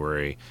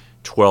January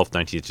 12th,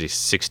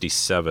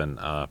 1967.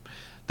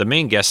 The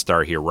main guest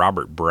star here,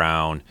 Robert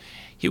Brown,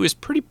 he was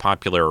pretty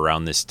popular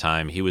around this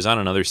time. He was on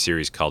another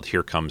series called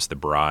Here Comes the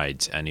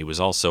Brides, and he was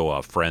also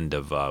a friend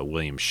of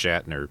William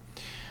Shatner.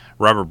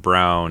 Robert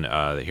Brown,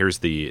 here's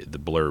the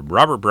blurb.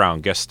 Robert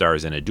Brown guest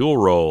stars in a dual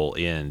role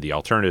in The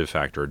Alternative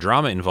Factor, a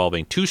drama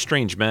involving two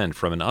strange men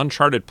from an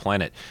uncharted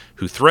planet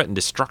who threaten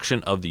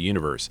destruction of the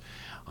universe,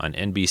 on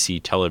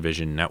NBC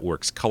Television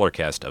Network's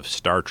Colorcast of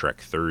Star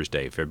Trek,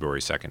 Thursday,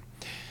 February 2nd.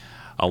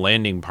 A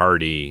landing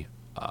party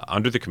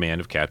under the command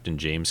of Captain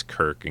James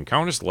Kirk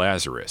encounters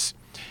Lazarus,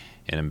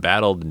 an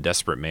embattled and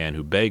desperate man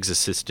who begs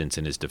assistance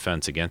in his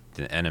defense against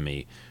an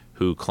enemy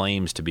who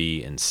claims to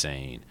be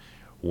insane.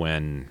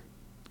 When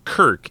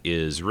Kirk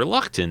is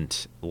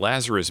reluctant,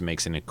 Lazarus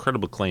makes an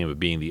incredible claim of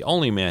being the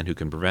only man who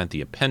can prevent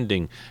the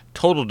impending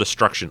total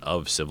destruction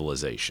of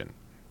civilization.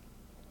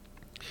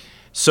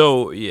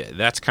 So, yeah,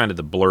 that's kind of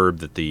the blurb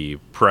that the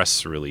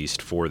press released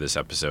for this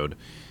episode.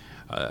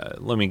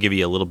 Let me give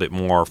you a little bit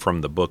more from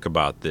the book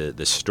about the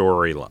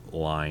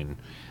storyline.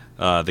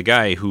 The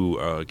guy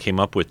who came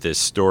up with this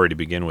story to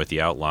begin with, the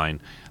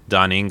outline,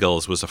 Don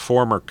Ingalls, was a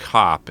former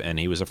cop, and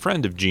he was a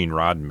friend of Gene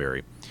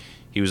Roddenberry.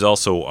 He was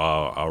also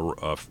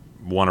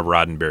one of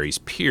Roddenberry's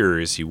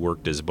peers. He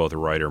worked as both a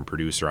writer and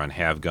producer on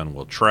Have Gun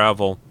Will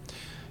Travel,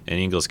 and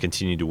Ingalls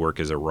continued to work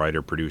as a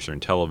writer, producer, and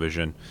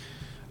television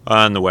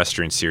on the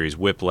Western series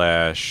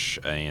Whiplash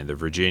and The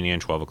Virginian,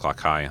 12 O'Clock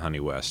High, Honey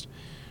West.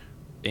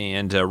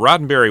 And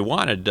Roddenberry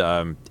wanted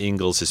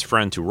Ingalls, his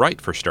friend, to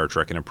write for Star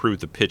Trek and improve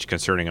the pitch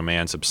concerning a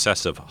man's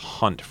obsessive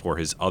hunt for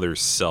his other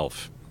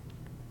self,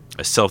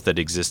 a self that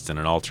exists in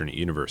an alternate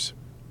universe,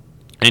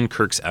 and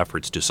Kirk's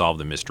efforts to solve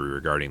the mystery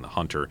regarding the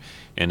hunter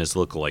and his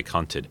lookalike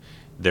hunted,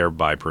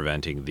 thereby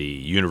preventing the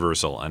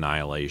universal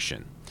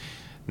annihilation.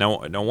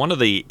 Now, one of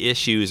the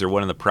issues or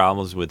one of the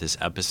problems with this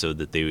episode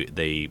that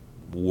they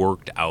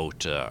worked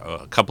out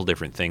a couple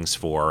different things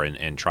for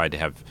and tried to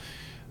have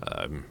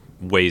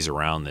ways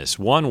around this.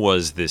 One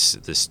was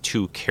this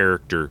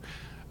two-character,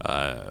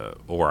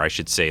 or I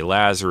should say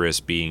Lazarus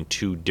being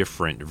two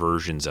different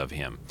versions of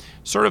him.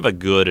 Sort of a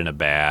good and a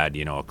bad,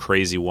 a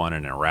crazy one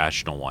and an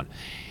irrational one.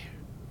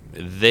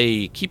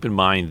 They keep in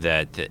mind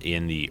that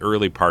in the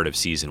early part of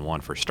Season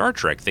 1 for Star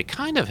Trek, they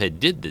kind of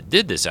did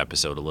this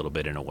episode a little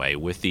bit in a way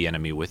with The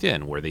Enemy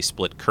Within, where they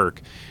split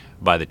Kirk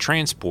by the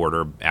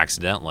transporter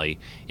accidentally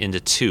into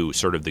two,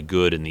 sort of the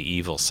good and the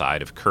evil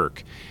side of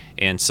Kirk.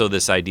 And so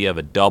this idea of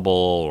a double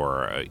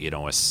or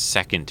a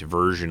second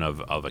version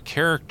of a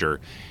character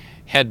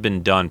had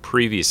been done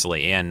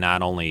previously, and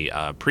not only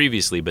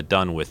previously, but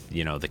done with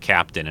the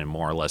captain and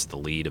more or less the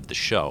lead of the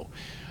show.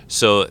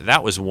 So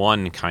that was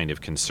one kind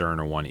of concern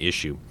or one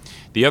issue.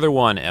 The other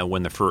one,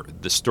 when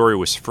the story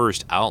was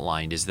first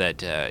outlined, is that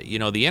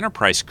the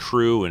Enterprise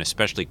crew and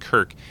especially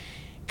Kirk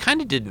kind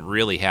of didn't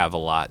really have a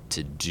lot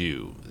to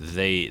do.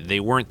 They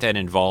weren't that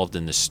involved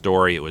in the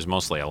story. It was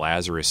mostly a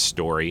Lazarus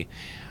story.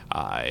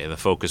 The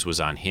focus was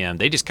on him.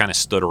 They just kind of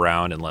stood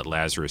around and let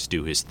Lazarus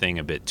do his thing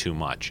a bit too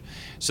much.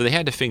 So they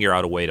had to figure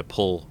out a way to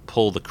pull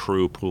the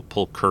crew,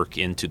 pull Kirk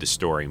into the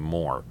story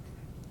more.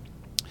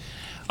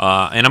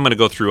 And I'm going to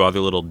go through other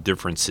little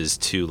differences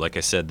too. Like I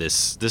said,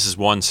 this is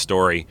one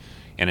story,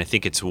 and I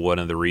think it's one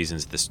of the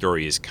reasons the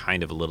story is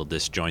kind of a little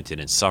disjointed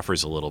and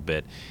suffers a little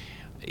bit,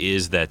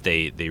 is that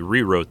they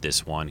rewrote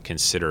this one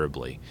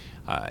considerably.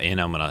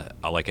 And I'm going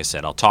to, like I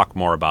said, I'll talk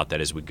more about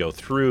that as we go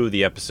through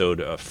the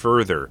episode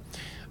further.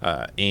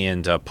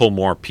 And pull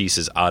more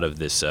pieces out of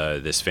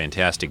this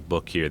fantastic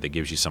book here that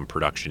gives you some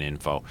production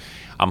info.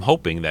 I'm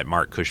hoping that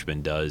Mark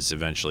Cushman does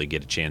eventually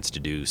get a chance to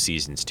do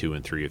seasons 2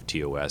 and 3 of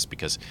TOS,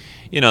 because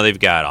they've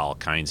got all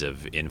kinds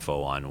of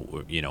info on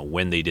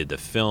when they did the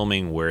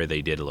filming, where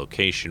they did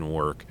location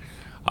work,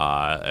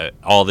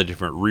 all the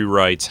different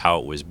rewrites, how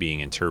it was being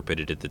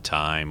interpreted at the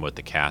time, what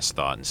the cast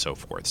thought, and so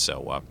forth.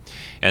 So,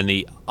 and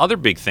the other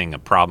big thing, a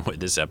problem with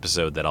this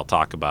episode that I'll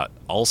talk about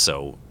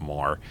also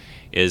more,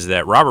 is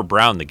that Robert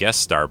Brown, the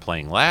guest star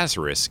playing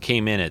Lazarus,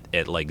 came in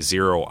at like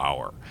 0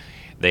 hour.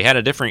 They had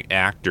a different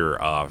actor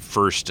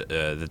first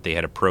that they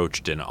had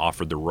approached and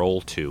offered the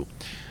role to.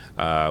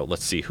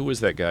 Let's see, who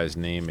was that guy's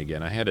name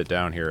again? I had it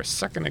down here a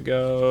second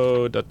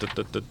ago.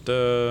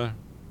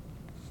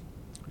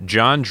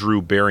 John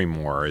Drew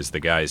Barrymore is the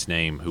guy's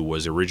name, who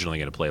was originally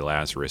going to play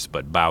Lazarus,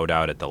 but bowed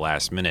out at the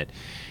last minute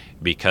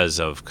because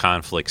of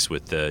conflicts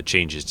with the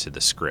changes to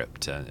the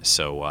script.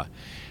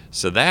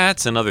 So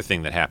that's another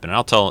thing that happened. And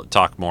I'll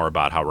talk more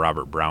about how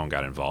Robert Brown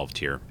got involved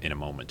here in a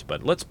moment.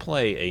 But let's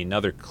play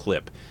another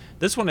clip.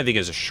 This one I think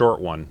is a short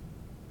one.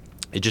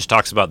 It just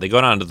talks about they go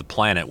down to the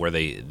planet where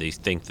they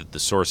think that the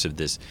source of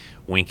this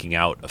winking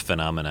out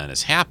phenomenon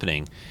is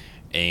happening.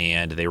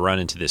 and they run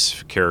into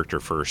this character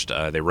first.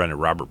 They run into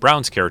Robert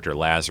Brown's character,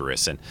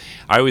 Lazarus, and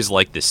I always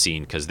like this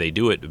scene because they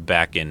do it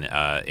back in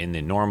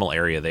the normal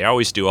area. They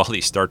always do all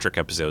these Star Trek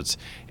episodes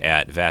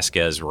at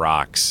Vasquez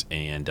Rocks,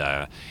 and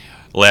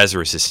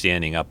Lazarus is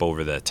standing up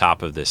over the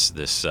top of this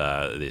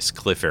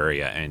cliff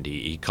area, and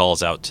he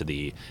calls out to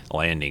the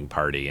landing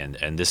party,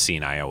 and this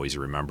scene I always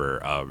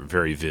remember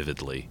very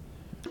vividly.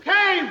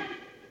 Came!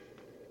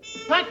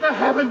 Thank the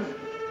heavens!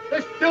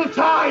 There's still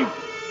time!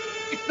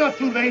 It's not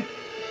too late.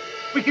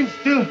 We can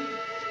still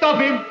stop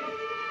him.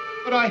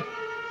 But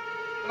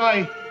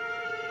I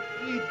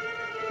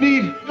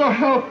need your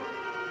help.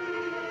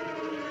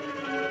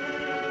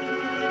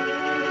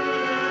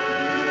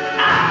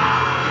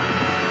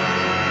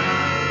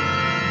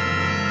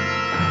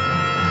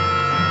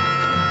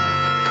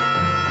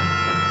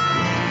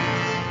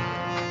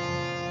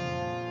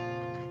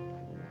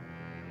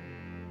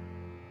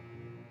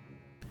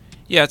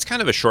 Yeah, it's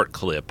kind of a short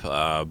clip,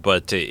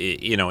 but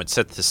it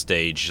sets the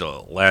stage.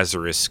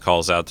 Lazarus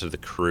calls out to the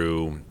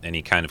crew, and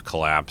he kind of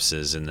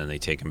collapses, and then they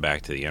take him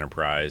back to the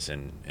Enterprise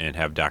and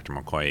have Dr.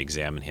 McCoy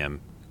examine him.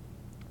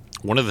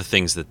 One of the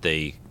things that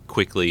they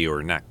quickly,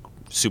 or not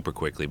super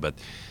quickly, but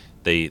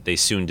they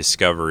soon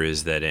discover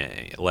is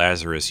that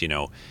Lazarus,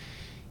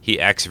 he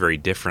acts very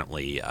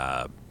differently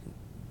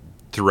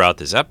throughout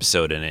this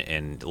episode,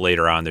 and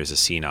later on there's a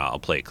scene, I'll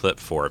play a clip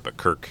for it, but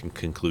Kirk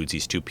concludes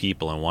he's two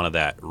people, and one of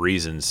that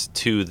reasons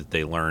too that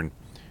they learn,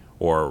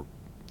 or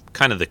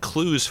kind of the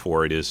clues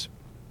for it, is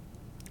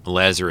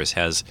Lazarus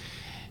has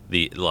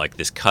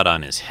this cut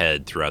on his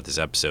head throughout this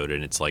episode,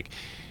 and it's like,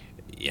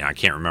 I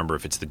can't remember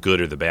if it's the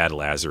good or the bad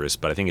Lazarus,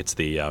 but I think it's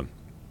the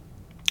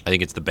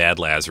bad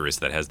Lazarus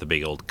that has the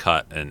big old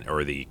cut,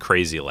 or the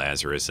crazy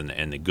Lazarus,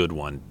 and the good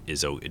one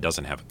it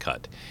doesn't have a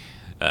cut.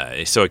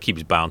 So it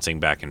keeps bouncing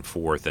back and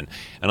forth. And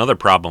another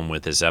problem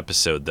with this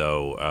episode,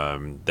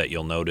 though, that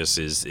you'll notice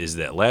is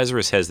that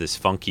Lazarus has this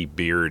funky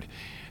beard,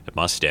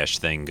 mustache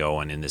thing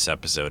going in this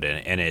episode,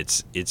 and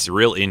it's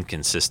real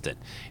inconsistent.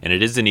 And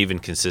it isn't even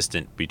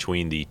consistent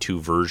between the two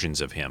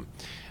versions of him.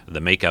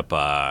 The makeup,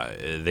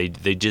 they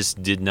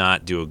just did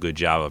not do a good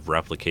job of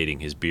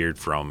replicating his beard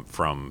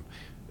from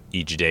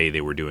each day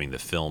they were doing the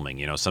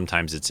filming.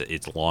 Sometimes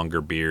it's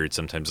longer beard,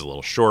 sometimes a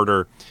little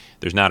shorter.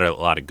 There's not a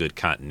lot of good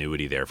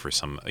continuity there for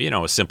some,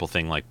 a simple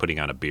thing like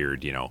putting on a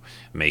beard,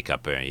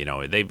 makeup,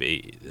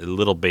 they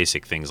little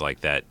basic things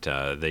like that.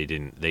 They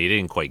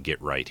didn't quite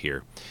get right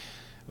here.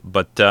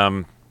 But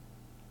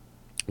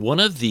one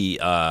of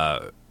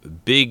the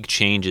big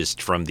changes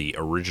from the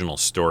original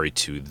story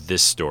to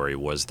this story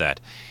was that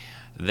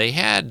they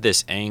had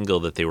this angle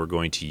that they were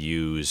going to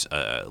use,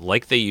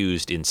 like they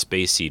used in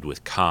Space Seed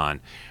with Khan,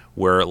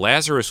 where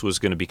Lazarus was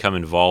going to become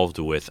involved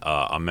with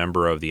a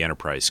member of the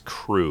Enterprise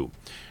crew.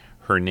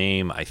 Her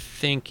name, I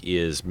think,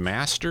 is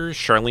Masters,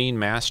 Charlene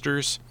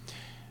Masters.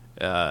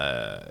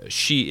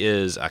 She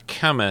is a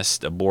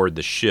chemist aboard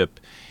the ship,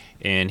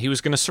 and he was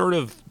going to sort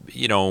of,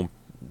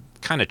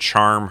 kind of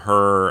charm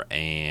her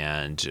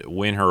and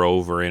win her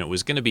over, and it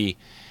was going to be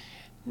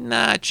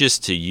not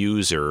just to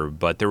use her,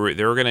 but they were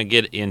going to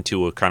get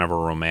into a kind of a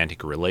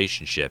romantic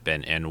relationship.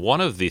 And one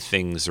of the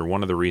things, or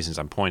one of the reasons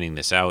I'm pointing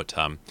this out,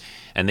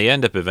 and they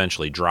end up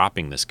eventually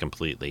dropping this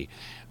completely,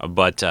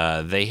 but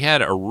they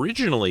had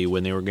originally,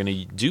 when they were going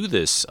to do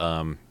this,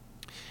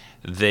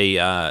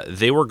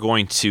 they were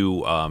going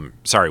to,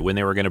 when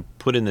they were going to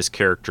put in this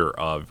character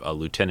of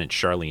Lieutenant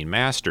Charlene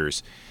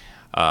Masters,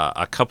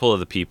 a couple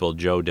of the people,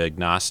 Joe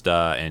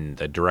D'Agnosta and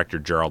the director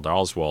Gerald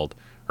Oswald,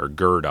 or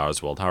Gerd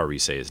Oswald, however you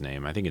say his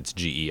name. I think it's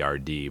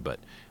G-E-R-D, but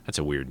that's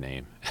a weird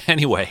name.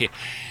 Anyway,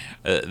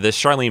 this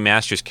Charlene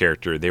Masters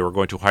character, they were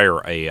going to hire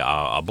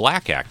a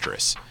black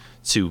actress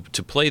to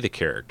play the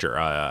character.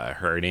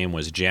 Her name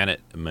was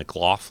Janet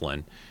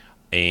McLaughlin,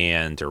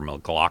 or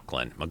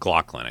McLaughlin,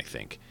 I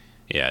think.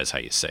 Yeah, is how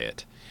you say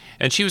it.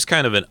 And she was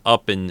kind of an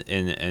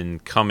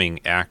up-and-coming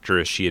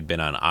actress. She had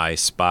been on I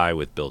Spy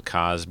with Bill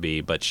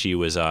Cosby, but she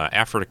was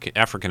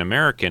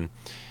African-American,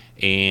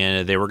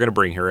 and they were going to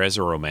bring her as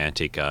a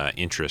romantic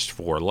interest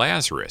for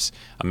Lazarus,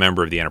 a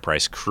member of the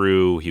Enterprise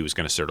crew. He was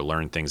going to sort of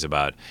learn things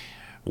about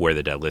where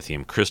the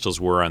dilithium crystals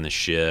were on the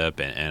ship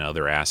and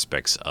other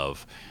aspects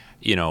of,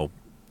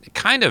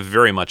 kind of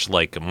very much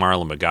like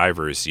Marla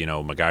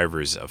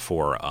MacGyver's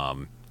for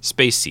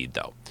Space Seed,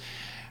 though.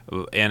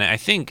 And I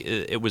think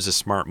it was a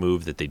smart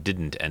move that they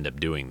didn't end up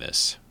doing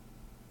this.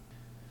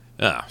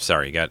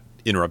 Sorry, got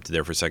interrupted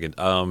there for a second.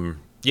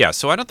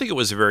 So I don't think it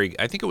was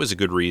I think it was a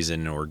good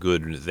reason,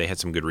 they had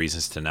some good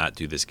reasons to not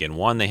do this again.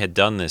 One, they had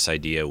done this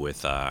idea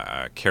with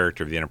a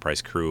character of the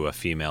Enterprise crew, a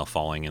female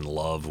falling in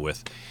love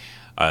with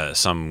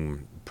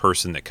some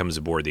person that comes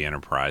aboard the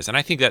Enterprise. And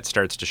I think that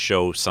starts to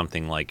show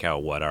something like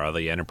what are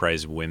the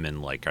Enterprise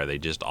women like? Are they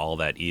just all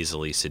that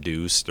easily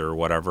seduced or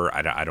whatever?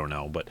 I don't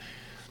know. But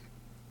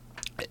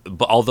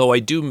although I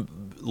do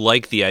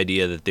like the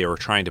idea that they were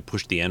trying to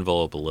push the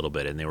envelope a little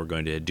bit, and they were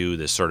going to do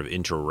this sort of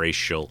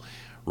interracial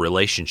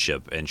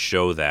relationship and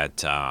show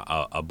that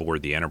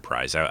aboard the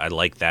Enterprise. I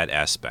like that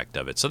aspect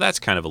of it. So that's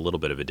kind of a little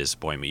bit of a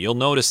disappointment. You'll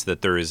notice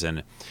that there is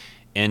an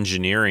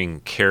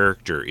engineering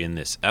character in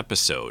this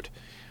episode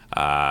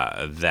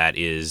that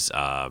is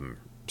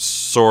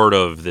sort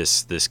of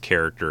this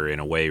character in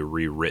a way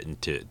rewritten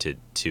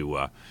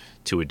to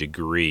a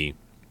degree.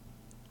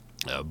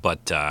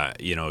 But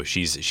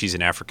she's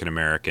an African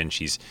American.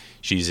 She's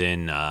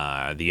in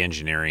the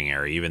engineering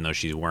area. Even though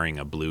she's wearing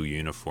a blue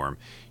uniform,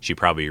 she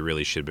probably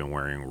really should have been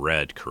wearing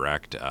red.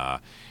 Correct?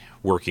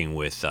 Working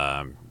with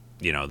the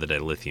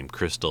dilithium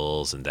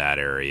crystals in that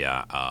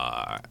area.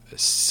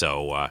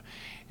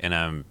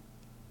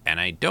 And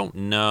I don't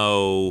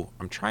know.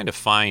 I'm trying to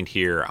find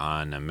here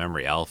on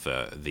Memory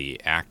Alpha the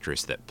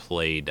actress that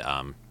played.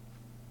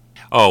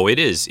 It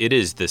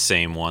is the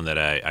same one that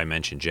I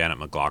mentioned, Janet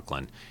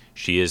McLaughlin.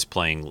 She is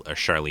playing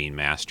Charlene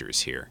Masters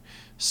here.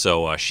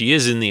 So she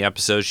is in the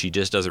episode. She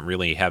just doesn't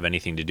really have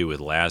anything to do with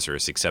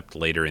Lazarus, except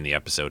later in the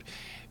episode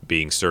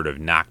being sort of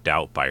knocked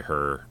out by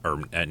her,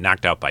 or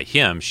knocked out by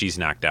him. She's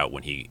knocked out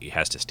when he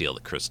has to steal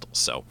the crystals.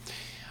 So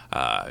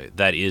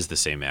that is the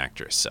same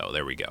actress. So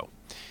there we go.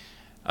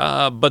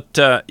 But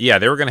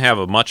they were going to have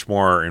a much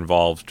more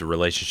involved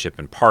relationship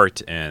in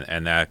part,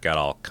 and that got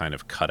all kind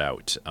of cut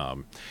out,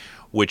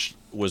 which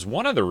was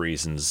one of the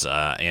reasons,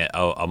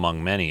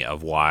 among many,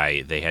 of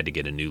why they had to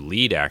get a new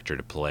lead actor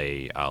to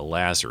play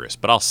Lazarus.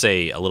 But I'll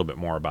say a little bit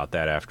more about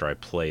that after I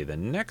play the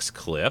next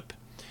clip,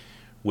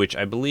 which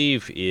I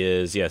believe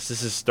is, this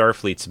is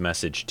Starfleet's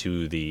message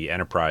to the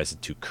Enterprise,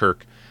 to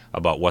Kirk,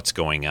 about what's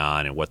going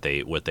on and what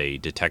they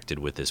detected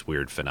with this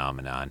weird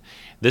phenomenon.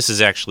 This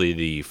is actually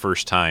the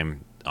first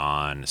time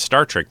on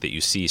Star Trek that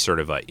you see sort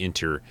of a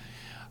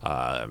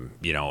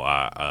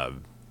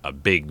a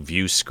big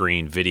view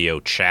screen video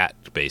chat,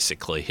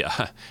 basically.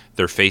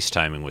 They're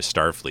FaceTiming with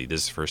Starfleet.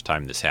 This is the first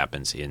time this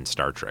happens in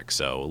Star Trek.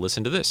 So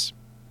listen to this.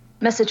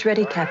 Message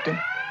ready, Captain.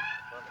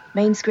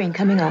 Main screen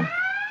coming on.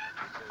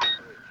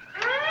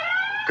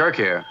 Kirk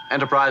here.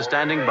 Enterprise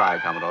standing by,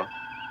 Commodore.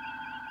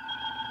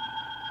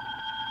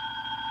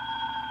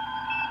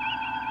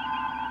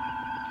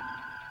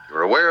 You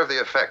were aware of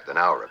the effect an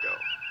hour ago.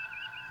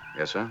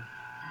 Yes, sir.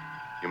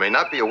 You may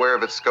not be aware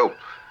of its scope.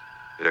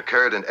 It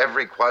occurred in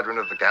every quadrant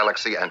of the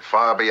galaxy and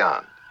far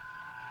beyond.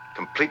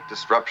 Complete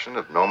disruption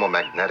of normal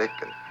magnetic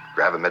and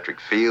gravimetric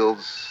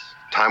fields,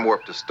 time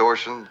warp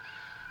distortion,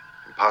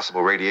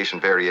 impossible radiation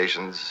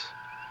variations,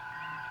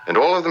 and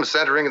all of them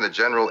centering in the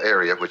general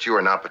area which you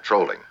are now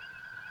patrolling.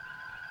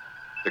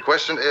 The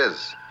question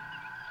is,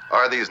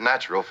 are these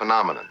natural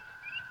phenomenon?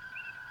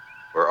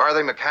 Or are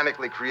they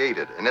mechanically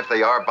created? And if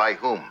they are, by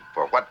whom?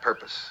 For what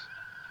purpose?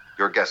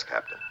 Your guess,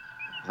 Captain.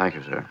 Thank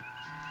you, sir.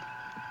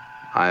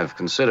 I've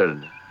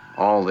considered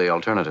all the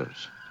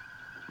alternatives.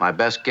 My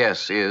best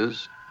guess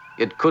is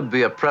it could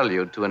be a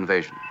prelude to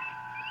invasion.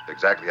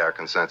 Exactly our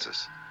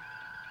consensus.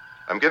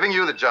 I'm giving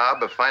you the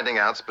job of finding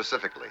out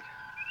specifically.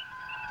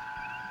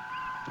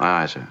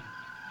 Aye, sir.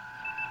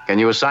 Can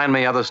you assign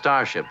me other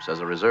starships as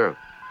a reserve?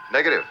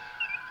 Negative.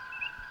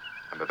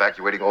 I'm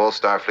evacuating all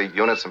Starfleet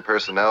units and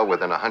personnel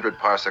within 100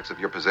 parsecs of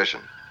your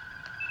position.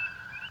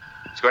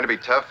 It's going to be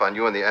tough on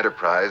you and the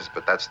Enterprise,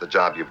 but that's the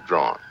job you've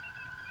drawn.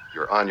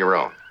 You're on your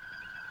own.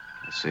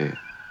 I see.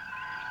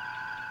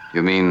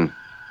 You mean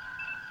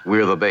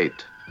we're the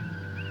bait?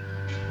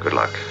 Good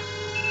luck.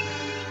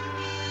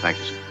 Thank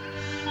you, sir.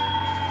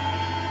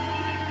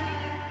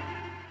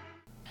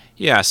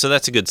 Yeah, so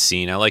that's a good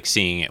scene. I like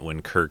seeing it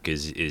when Kirk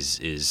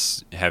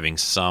is having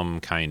some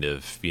kind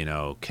of,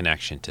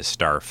 connection to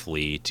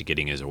Starfleet, to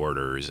getting his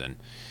orders, and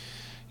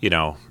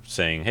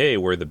saying, "Hey,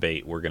 we're the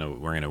bait. We're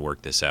gonna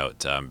work this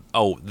out."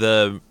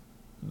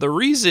 The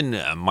reason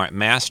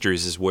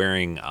Masters is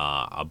wearing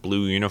a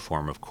blue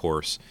uniform, of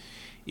course,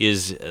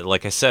 is,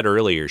 like I said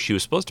earlier, she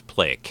was supposed to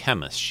play a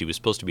chemist. She was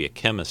supposed to be a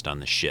chemist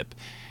on the ship,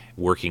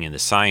 working in the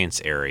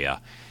science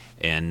area,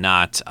 and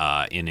not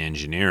in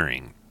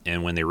engineering.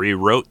 And when they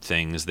rewrote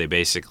things, they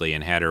basically,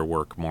 and had her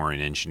work more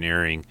in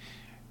engineering,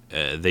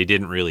 they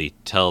didn't really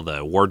tell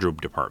the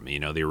wardrobe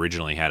department. They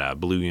originally had a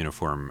blue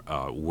uniform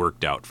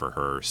worked out for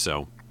her.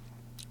 So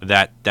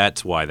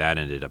that's why that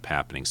ended up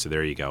happening. So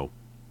there you go.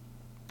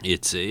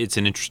 It's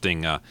an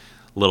interesting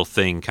little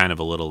thing, kind of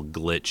a little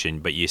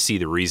glitch, but you see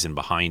the reason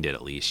behind it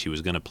at least. She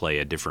was going to play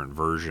a different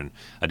version,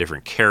 a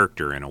different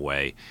character in a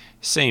way.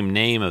 Same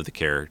name of the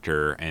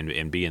character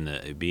and be in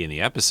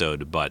the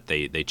episode, but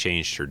they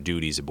changed her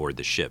duties aboard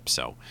the ship.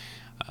 So,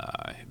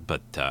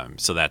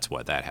 so that's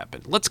what that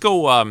happened. Let's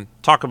go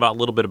talk about a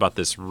little bit about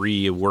this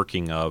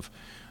reworking of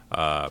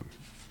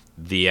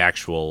the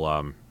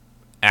actual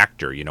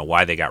actor.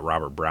 Why they got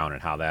Robert Brown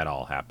and how that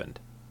all happened.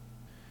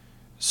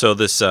 So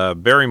this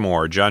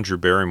Barrymore, John Drew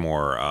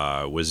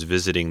Barrymore, was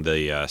visiting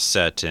the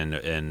set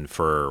and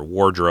for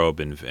wardrobe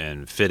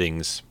and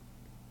fittings.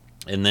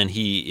 And then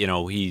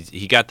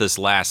he got this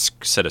last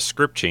set of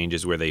script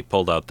changes where they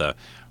pulled out the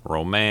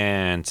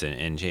romance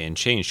and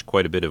changed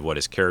quite a bit of what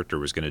his character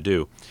was going to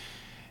do.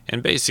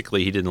 And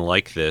basically he didn't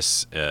like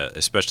this,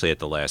 especially at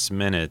the last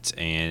minute,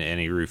 and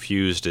he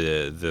refused.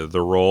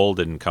 The role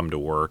didn't come to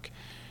work.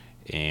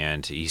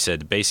 And he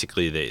said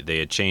basically they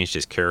had changed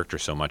his character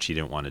so much he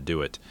didn't want to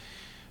do it.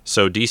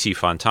 So DC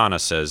Fontana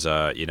says,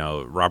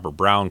 Robert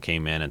Brown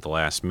came in at the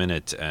last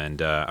minute,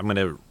 and I'm going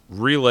to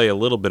relay a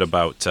little bit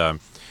about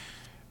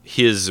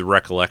his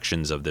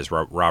recollections of this.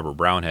 Robert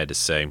Brown had to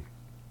say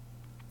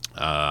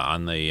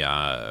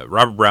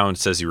Robert Brown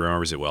says he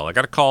remembers it well. I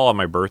got a call on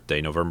my birthday,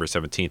 November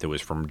 17th. It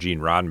was from Gene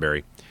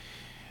Roddenberry.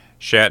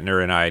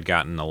 Shatner and I had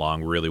gotten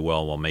along really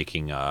well while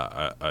making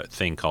a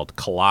thing called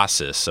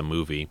Colossus, a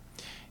movie.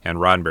 And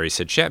Roddenberry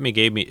said,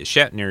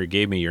 Shatner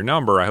gave me your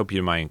number. I hope you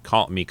don't mind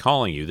me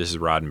calling you. This is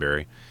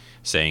Roddenberry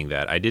saying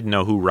that. I didn't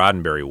know who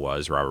Roddenberry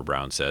was, Robert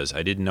Brown says.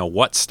 I didn't know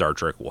what Star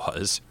Trek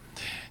was.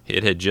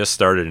 It had just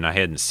started and I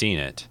hadn't seen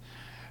it.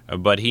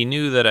 But he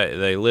knew that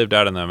they lived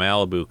out in the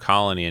Malibu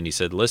colony, and he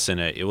said, listen,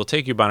 it will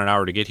take you about an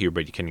hour to get here,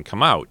 but you can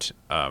come out.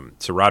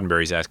 So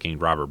Roddenberry's asking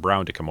Robert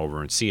Brown to come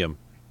over and see him.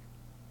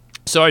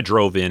 So I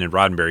drove in, and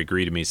Roddenberry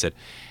greeted me and said,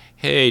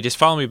 hey, just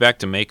follow me back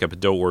to makeup,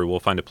 and don't worry, we'll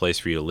find a place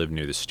for you to live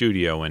near the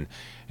studio. And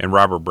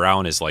Robert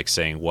Brown is like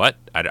saying, what?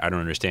 I don't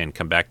understand.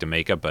 Come back to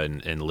makeup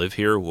and live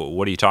here?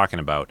 What are you talking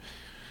about?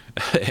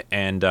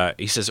 And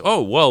he says,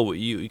 oh, well,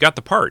 you got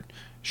the part.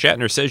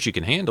 Shatner says you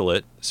can handle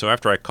it. So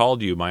after I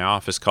called you, my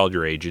office called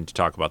your agent to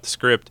talk about the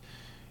script.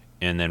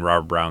 And then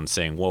Robert Brown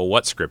saying, well,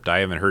 what script? I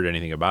haven't heard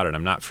anything about it.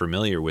 I'm not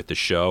familiar with the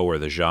show or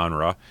the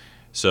genre.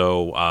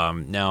 So,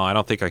 no, I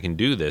don't think I can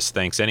do this.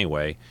 Thanks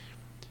anyway.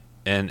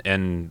 And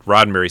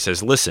Roddenberry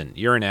says, listen,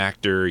 you're an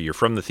actor, you're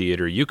from the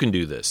theater, you can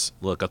do this.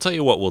 Look, I'll tell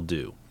you what we'll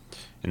do.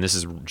 And this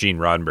is Gene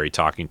Roddenberry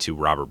talking to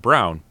Robert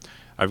Brown.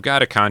 I've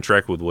got a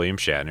contract with William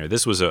Shatner.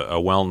 This was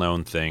a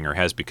well-known thing, or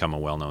has become a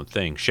well-known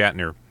thing.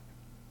 Shatner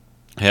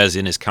has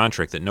in his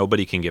contract that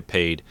nobody can get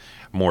paid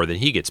more than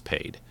he gets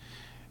paid.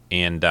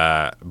 And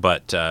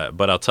but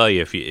I'll tell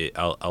you,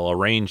 I'll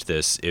arrange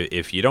this.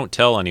 If you don't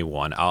tell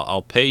anyone,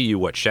 I'll pay you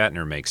what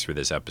Shatner makes for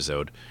this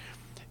episode.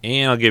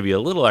 And I'll give you a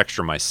little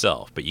extra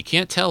myself, but you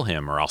can't tell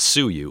him or I'll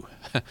sue you.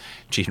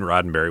 Gene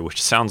Roddenberry,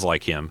 which sounds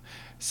like him,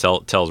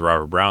 tells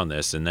Robert Brown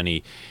this, and then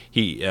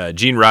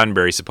Gene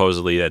Roddenberry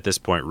supposedly at this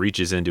point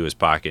reaches into his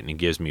pocket and he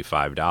gives me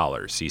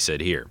 $5. He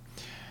said, here.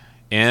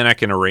 And I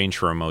can arrange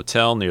for a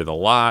motel near the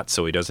lot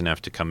so he doesn't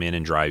have to come in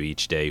and drive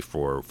each day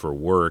for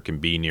work and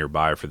be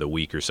nearby for the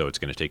week or so it's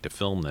going to take to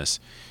film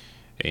this.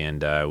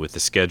 And with the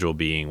schedule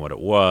being what it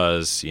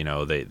was,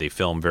 they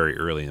film very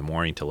early in the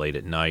morning to late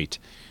at night.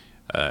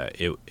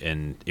 It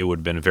would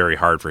have been very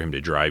hard for him to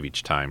drive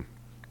each time.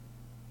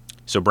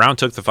 So Brown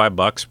took the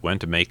 $5,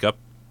 went to makeup,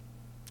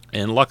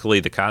 and luckily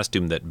the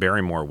costume that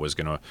Barrymore was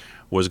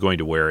going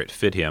to wear, it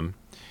fit him.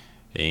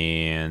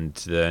 And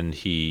then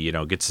he,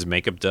 gets his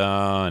makeup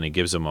done. He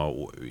gives him a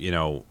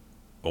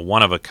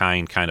one of a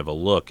kind of a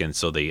look, and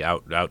so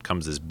out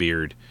comes his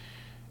beard.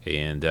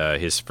 And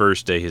his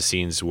first day, his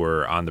scenes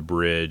were on the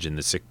bridge, in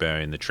the sick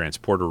bay, in the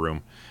transporter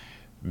room.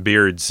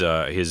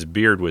 His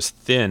beard was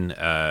thin,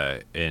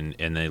 and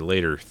they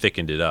later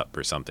thickened it up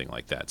or something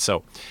like that.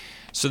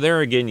 So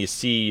there again, you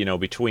see,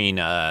 between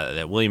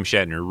that William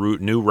Shatner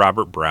knew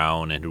Robert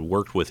Brown and who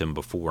worked with him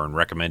before and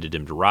recommended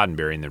him to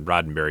Roddenberry, and then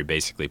Roddenberry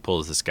basically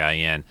pulls this guy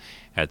in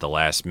at the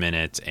last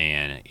minute,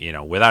 and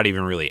without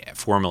even really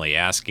formally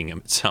asking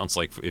him, it sounds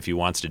like if he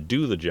wants to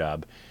do the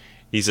job,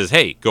 he says,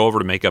 "Hey, go over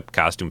to makeup,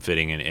 costume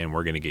fitting, and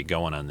we're going to get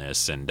going on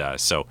this." And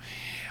so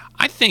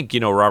I think,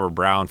 Robert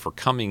Brown, for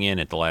coming in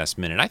at the last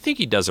minute, I think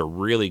he does a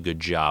really good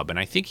job, and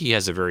I think he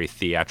has a very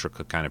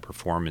theatrical kind of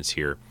performance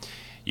here.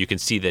 You can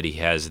see that he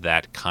has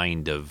that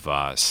kind of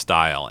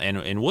style.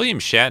 And William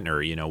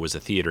Shatner, was a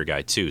theater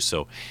guy too,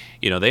 so,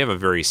 they have a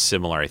very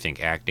similar, I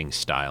think, acting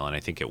style, and I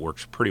think it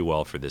works pretty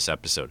well for this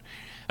episode.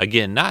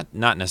 Again, not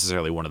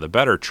necessarily one of the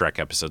better Trek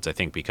episodes, I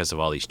think, because of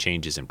all these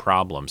changes and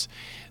problems.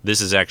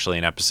 This is actually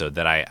an episode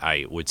that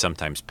I would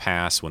sometimes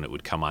pass when it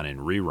would come on in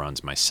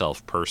reruns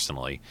myself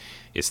personally.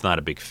 It's not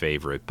a big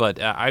favorite, but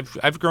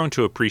I've grown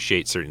to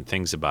appreciate certain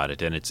things about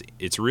it, and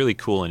it's really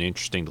cool and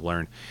interesting to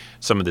learn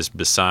some of this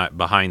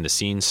behind the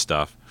scenes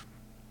stuff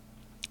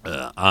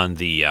in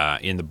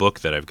the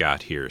book that I've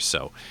got here.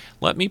 So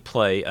let me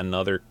play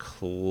another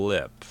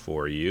clip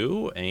for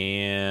you,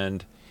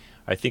 and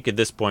I think at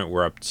this point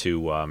we're up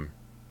to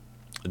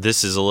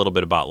this is a little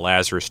bit about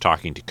Lazarus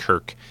talking to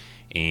Kirk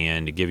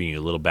and giving you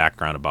a little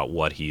background about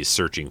what he's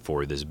searching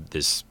for, this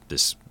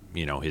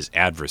his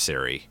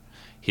adversary,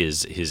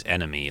 his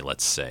enemy,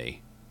 let's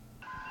say.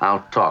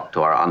 I'll talk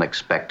to our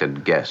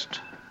unexpected guest.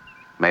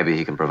 Maybe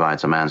he can provide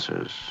some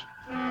answers.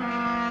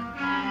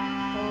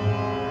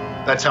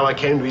 That's how I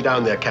came to be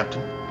down there,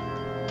 Captain.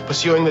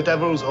 Pursuing the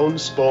devil's own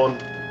spawn,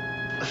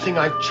 a thing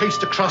I've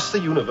chased across the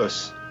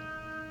universe.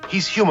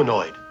 He's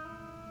humanoid,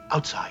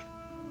 outside,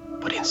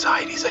 but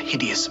inside he's a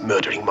hideous,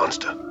 murdering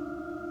monster.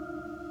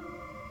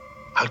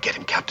 I'll get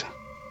him, Captain.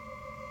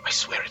 I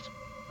swear it.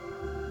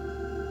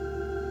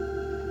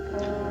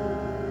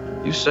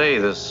 You say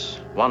this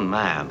one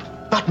man.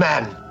 Not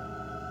man.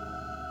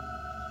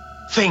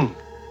 Thing.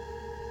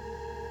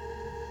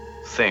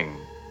 Thing.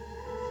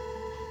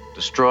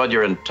 Destroyed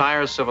your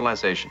entire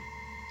civilization.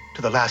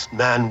 To the last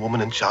man,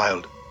 woman, and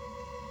child.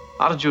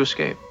 How did you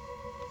escape?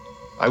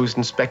 I was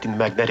inspecting the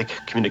magnetic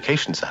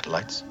communication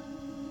satellites.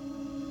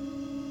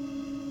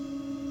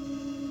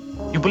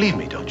 believe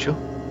me, don't you?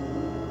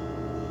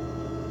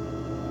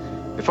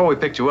 Before we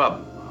picked you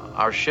up,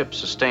 our ship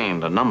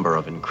sustained a number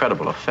of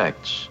incredible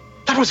effects.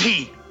 That was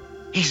he.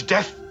 He's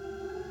death,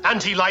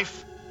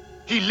 anti-life.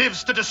 He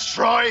lives to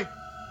destroy.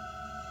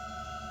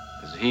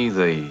 Is he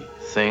the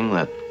thing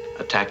that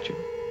attacked you?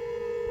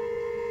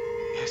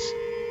 Yes.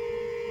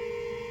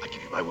 I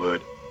give you my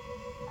word.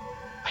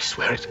 I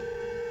swear it.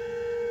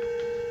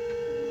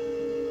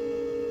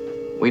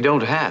 We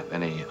don't have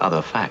any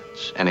other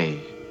facts,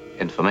 any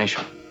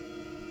information.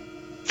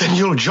 Then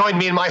you'll join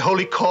me in my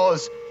holy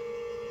cause.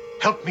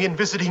 Help me in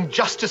visiting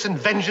justice and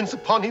vengeance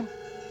upon him.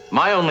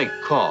 My only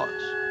cause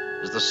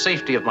is the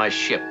safety of my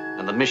ship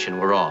and the mission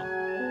we're on.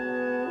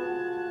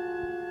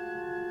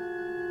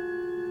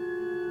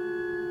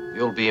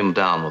 You'll beam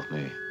down with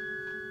me.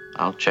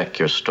 I'll check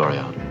your story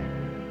out.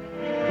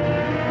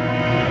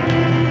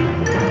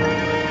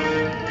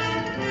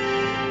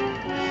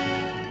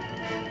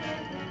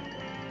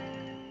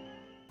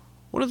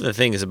 One of the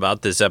things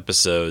about this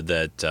episode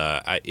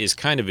that is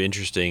kind of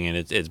interesting, and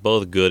it's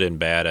both good and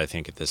bad, I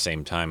think, at the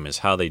same time, is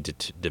how they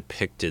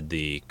depicted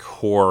the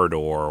corridor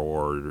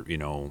or,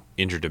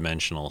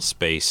 interdimensional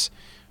space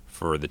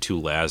for the two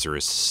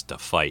Lazarus to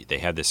fight. They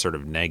had this sort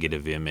of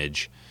negative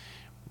image,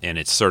 and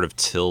it's sort of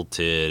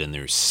tilted, and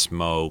there's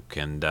smoke,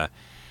 and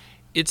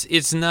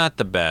it's not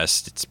the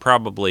best. It's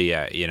probably,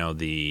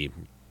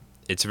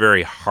 it's a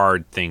very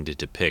hard thing to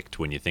depict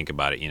when you think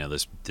about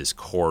it, this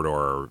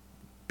corridor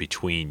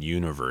between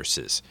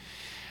universes.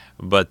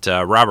 But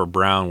Robert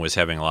Brown was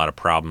having a lot of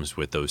problems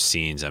with those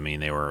scenes. I mean,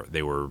 they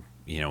were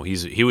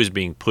he was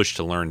being pushed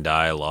to learn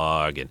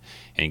dialogue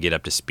and get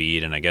up to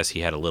speed, and I guess he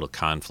had a little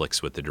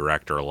conflicts with the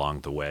director along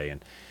the way,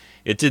 and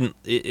it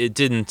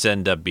didn't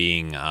end up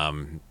being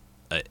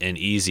an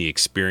easy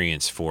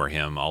experience for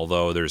him,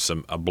 although there's a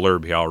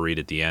blurb here I'll read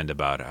at the end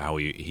about how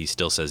he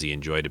still says he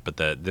enjoyed it. But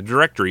the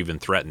director even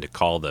threatened to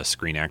call the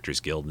Screen Actors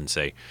Guild and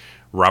say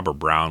Robert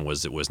Brown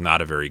was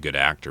not a very good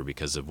actor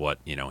because of what,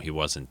 he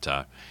wasn't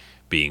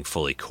being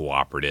fully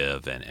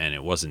cooperative, and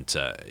it wasn't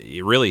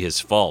really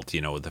his fault,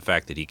 with the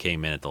fact that he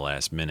came in at the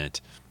last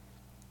minute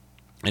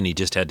and he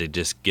just had to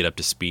get up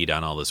to speed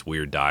on all this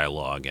weird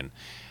dialogue and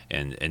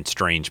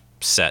strange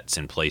sets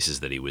and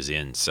places that he was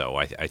in. So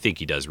I think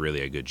he does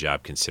really a good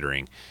job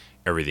considering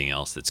everything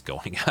else that's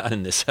going on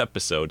in this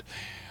episode.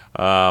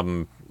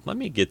 Let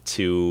me get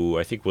to,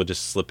 I think we'll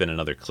just slip in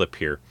another clip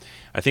here.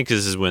 I think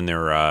this is when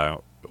they're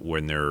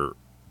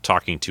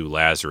talking to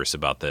Lazarus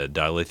about the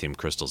dilithium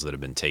crystals that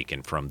have been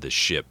taken from the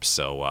ship.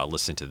 So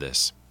listen to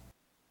this.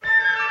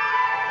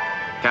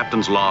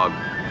 Captain's log,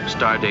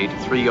 stardate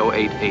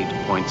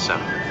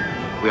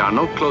 3088.7. We are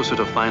no closer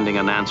to finding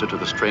an answer to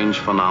the strange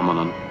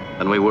phenomenon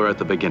than we were at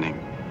the beginning.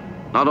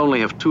 Not only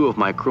have 2 of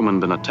my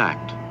crewmen been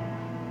attacked,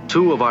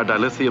 2 of our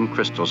dilithium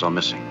crystals are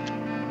missing.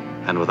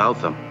 And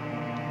without them,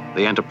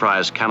 the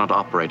Enterprise cannot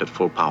operate at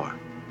full power.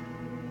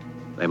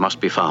 They must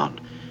be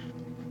found.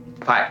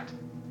 Fact.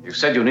 You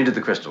said you needed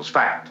the crystals.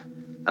 Fact.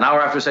 An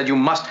hour after said you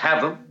must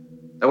have them,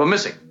 they were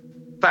missing.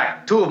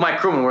 Fact. 2 of my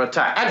crewmen were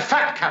attacked. And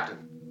fact, Captain.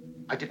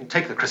 I didn't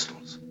take the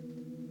crystals.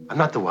 I'm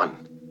not the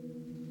one.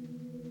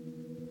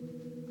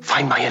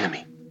 Find my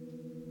enemy.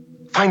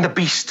 Find the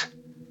beast.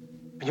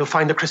 And you'll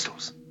find the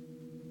crystals.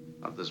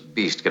 How'd this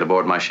beast get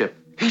aboard my ship?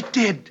 He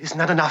did. Isn't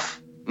that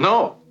enough?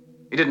 No.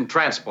 He didn't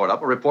transport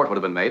up. A report would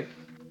have been made.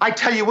 I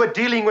tell you, we're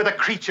dealing with a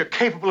creature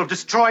capable of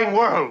destroying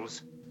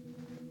worlds.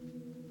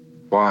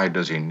 Why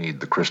does he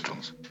need the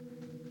crystals?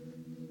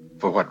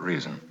 For what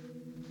reason?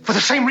 For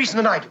the same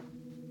reason that I do.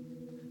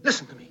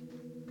 Listen to me.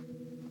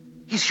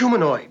 He's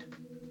humanoid.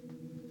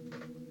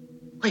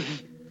 Why,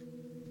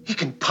 he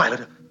can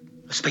pilot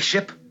a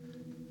spaceship.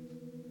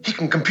 He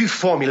can compute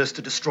formulas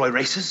to destroy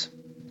races.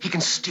 He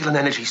can steal an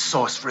energy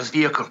source for his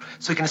vehicle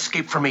so he can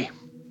escape from me.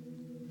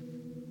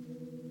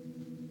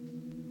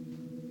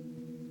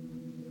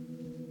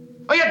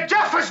 Are you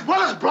deaf as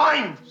well as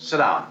blind? Sit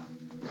down.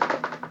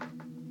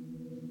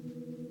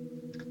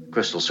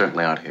 Crystals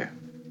certainly aren't here.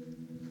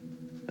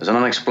 There's an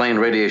unexplained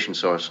radiation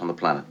source on the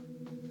planet.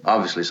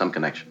 Obviously some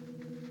connection.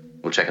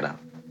 We'll check it out.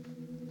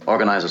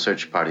 Organize a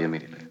search party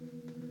immediately.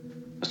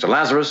 Mr.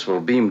 Lazarus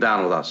will beam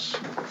down with us.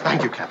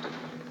 Thank you, Captain.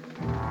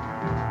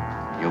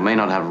 You may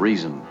not have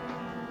reason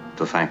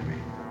to thank me,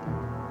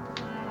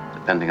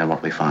 depending on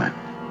what we find.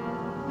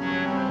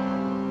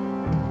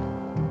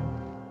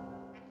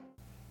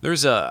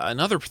 There's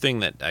another thing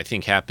that I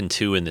think happened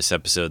too in this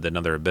episode,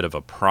 another bit of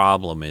a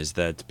problem, is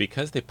that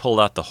because they pulled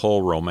out the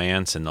whole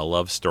romance and the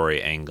love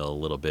story angle a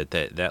little bit,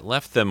 that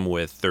left them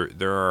with,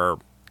 there are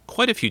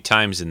quite a few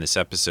times in this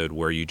episode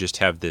where you just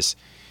have this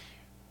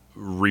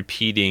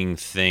repeating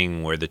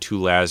thing where the two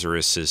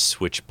Lazaruses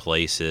switch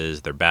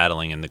places, they're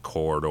battling in the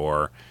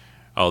corridor.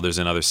 Oh, there's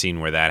another scene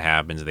where that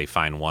happens. They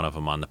find one of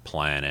them on the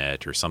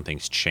planet, or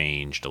something's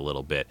changed a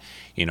little bit,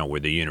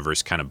 where the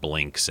universe kind of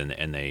blinks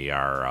and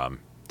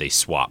they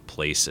swap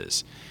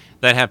places.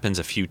 That happens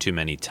a few too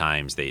many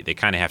times. They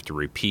kind of have to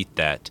repeat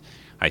that,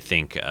 I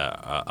think,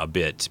 a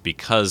bit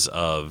because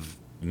of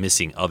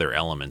missing other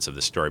elements of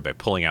the story by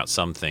pulling out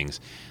some things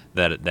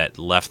that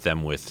left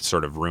them with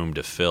sort of room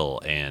to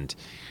fill. And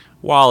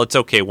while it's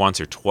okay once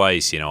or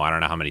twice, I don't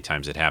know how many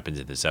times it happens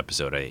in this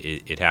episode.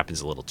 It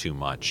happens a little too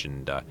much,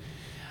 and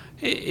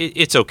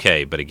it's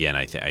okay. But again,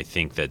 I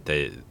think that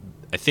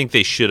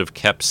they should have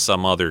kept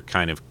some other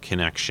kind of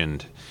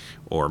connection,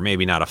 or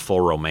maybe not a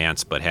full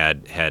romance, but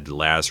had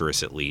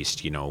Lazarus at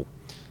least,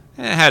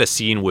 had a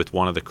scene with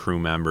one of the crew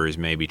members,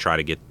 maybe try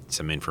to get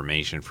some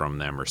information from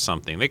them or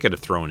something. They could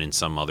have thrown in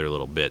some other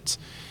little bits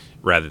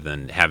rather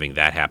than having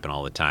that happen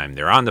all the time.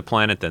 They're on the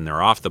planet, then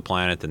they're off the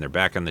planet, then they're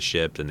back on the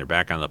ship, then they're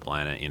back on the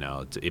planet.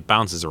 It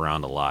bounces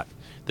around a lot,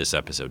 this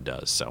episode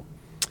does. So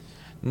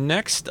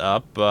next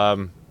up,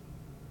 I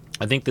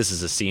think this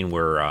is a scene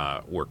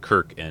where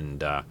Kirk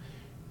and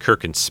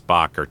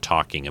Spock are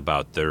talking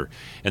about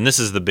and this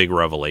is the big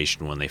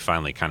revelation when they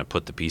finally kind of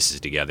put the pieces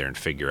together and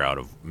figure out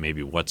of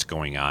maybe what's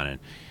going on and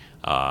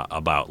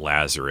about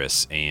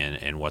Lazarus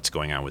and what's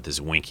going on with this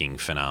winking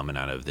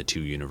phenomenon of the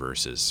two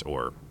universes,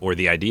 or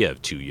the idea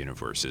of two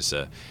universes,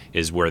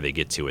 is where they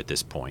get to at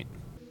this point.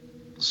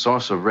 The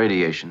source of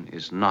radiation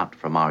is not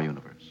from our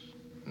universe.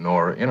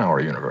 Nor in our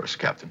universe,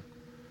 Captain.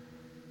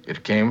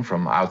 It came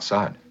from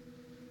outside.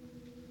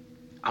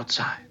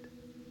 Outside?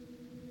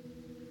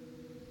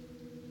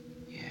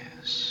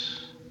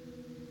 Yes.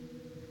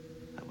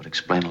 That would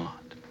explain a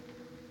lot.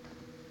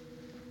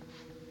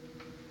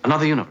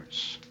 Another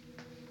universe.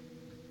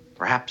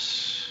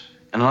 Perhaps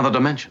in another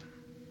dimension.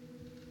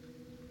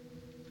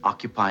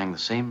 Occupying the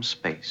same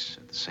space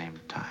at the same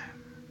time.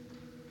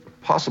 The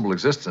possible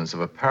existence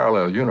of a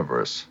parallel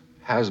universe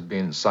has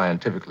been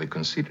scientifically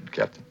conceded,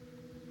 Captain.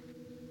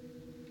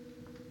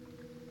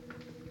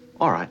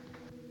 All right.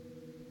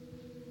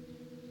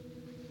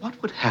 What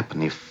would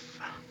happen if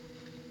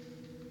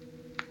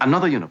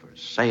another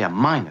universe, say a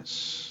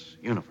minus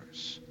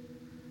universe,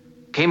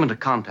 came into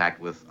contact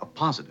with a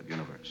positive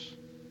universe,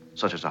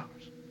 such as ours?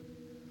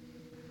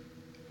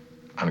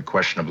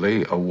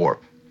 Unquestionably, a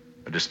warp.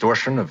 A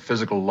distortion of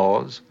physical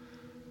laws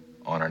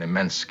on an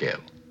immense scale.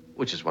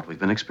 Which is what we've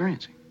been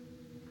experiencing.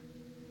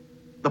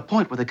 The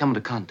point where they come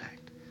into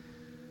contact.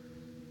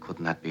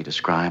 Couldn't that be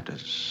described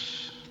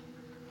as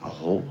a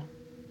hole?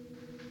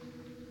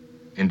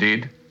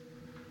 Indeed.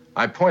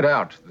 I point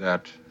out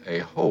that a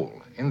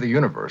hole in the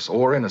universe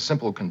or in a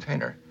simple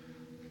container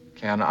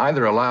can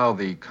either allow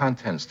the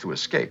contents to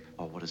escape,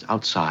 or what is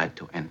outside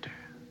to enter.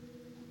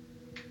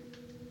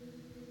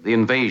 The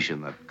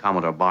invasion that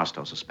Commodore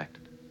Barstow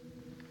suspected.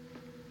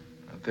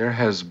 There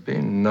has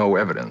been no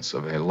evidence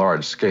of a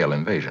large-scale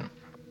invasion.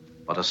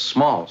 But a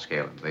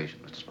small-scale invasion,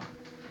 Mr. Spock.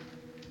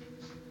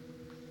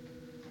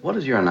 What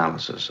is your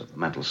analysis of the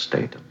mental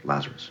state of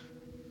Lazarus?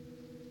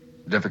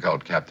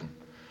 Difficult, Captain.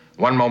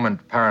 One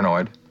moment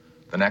paranoid,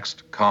 the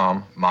next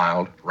calm,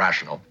 mild,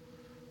 rational.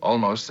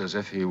 Almost as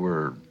if he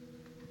were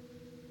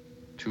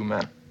two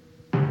men.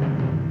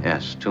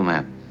 Yes, two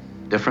men.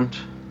 Different,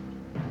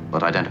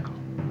 but identical.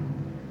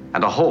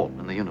 And a hole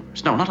in the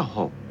universe. No, not a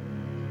hole.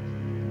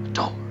 A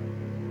door.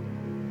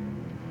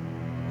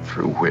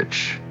 Through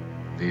which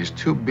these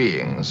two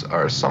beings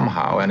are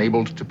somehow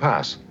enabled to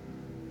pass.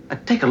 Now,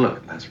 take a look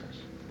at Lazarus.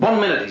 1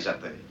 minute he's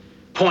at the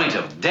point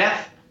of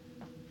death.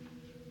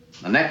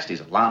 The next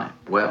he's alive.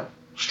 Well,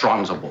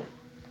 strong as a bull.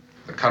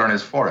 The cut on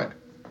his forehead.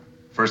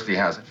 First he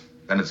has it,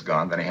 then it's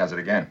gone, then he has it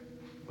again.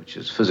 Which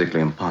is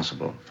physically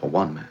impossible for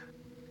one man.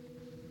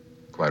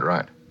 Quite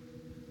right.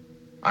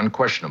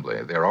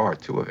 Unquestionably, there are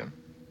two of him.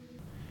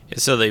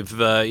 So they've,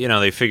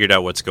 they figured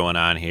out what's going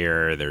on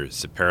here.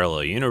 There's a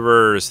parallel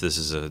universe. This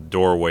is a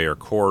doorway or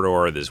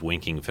corridor. This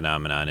winking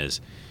phenomenon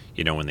is,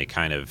 when they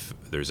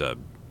there's a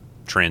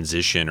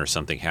transition or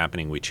something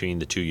happening between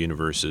the two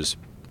universes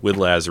with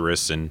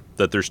Lazarus, and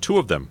that there's two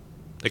of them.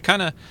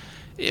 I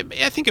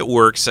think it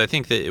works. I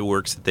think that it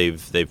works that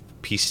they've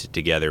pieced it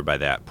together by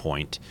that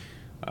point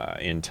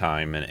in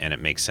time, and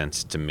it makes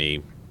sense to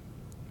me.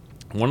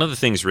 One of the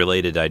things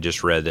related, I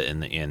just read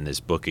in this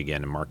book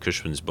again, in Mark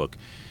Cushman's book,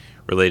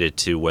 related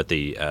to what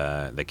the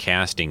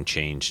casting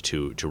change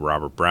to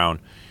Robert Brown,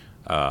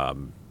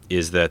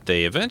 is that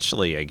they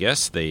eventually, I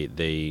guess,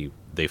 they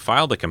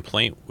filed a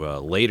complaint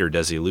later.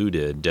 Desilu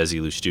did.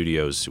 Desilu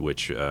Studios,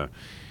 which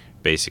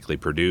basically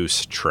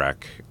produced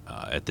Trek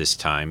at this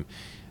time,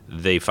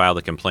 they filed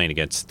a complaint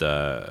against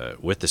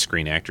with the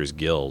Screen Actors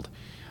Guild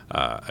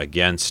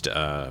against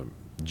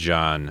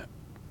John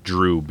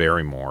Drew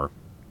Barrymore,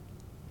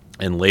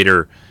 and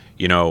later.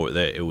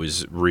 It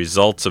was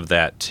results of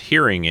that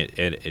hearing.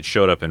 It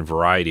showed up in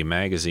Variety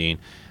magazine.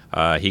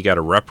 He got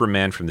a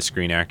reprimand from the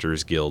Screen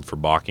Actors Guild for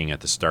balking at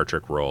the Star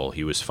Trek role.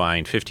 He was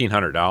fined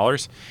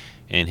 $1,500,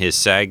 and his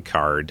SAG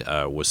card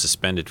was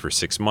suspended for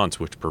 6 months,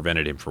 which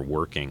prevented him from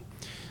working.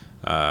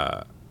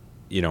 Roddenberry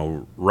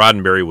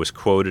was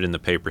quoted in the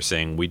paper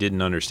saying, "We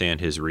didn't understand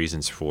his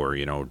reasons for,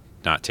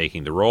 not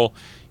taking the role.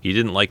 He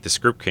didn't like the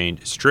script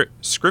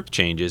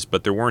changes,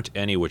 but there weren't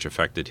any which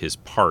affected his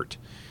part."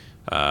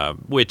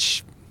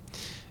 Which,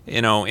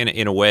 in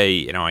a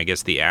way, I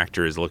guess the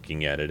actor is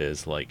looking at it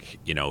as like,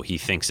 he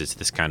thinks it's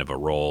this kind of a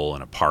role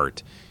and a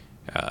part,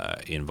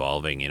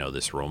 involving,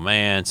 this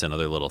romance and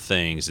other little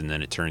things, and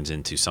then it turns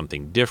into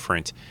something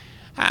different.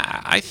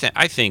 I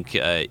think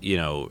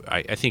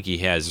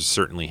he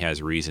certainly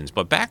has reasons.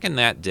 But back in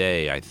that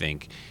day, I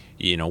think,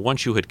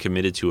 once you had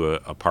committed to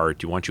a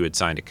part, once you had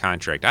signed a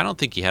contract, I don't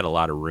think you had a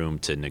lot of room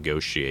to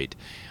negotiate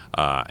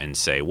and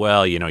say,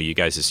 well, you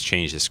guys just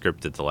changed the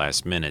script at the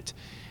last minute.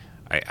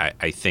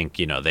 I think,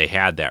 they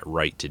had that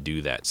right to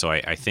do that. So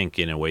I think,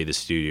 in a way, the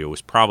studio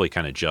was probably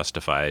kind of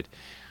justified.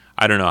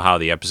 I don't know how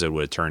the episode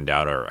would have turned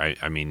out, or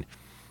I mean,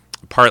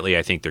 partly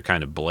I think they're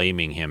kind of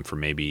blaming him for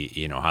maybe,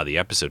 how the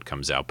episode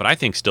comes out. But I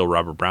think still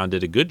Robert Brown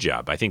did a good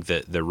job. I think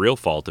that the real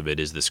fault of it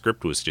is the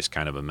script was just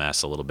kind of a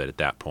mess a little bit at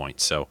that point.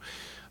 So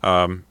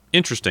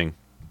interesting.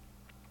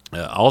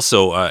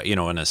 Also,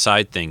 an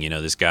aside thing,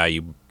 this guy,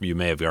 you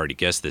may have already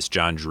guessed this,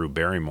 John Drew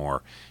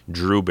Barrymore,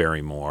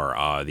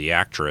 the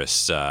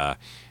actress,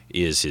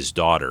 is his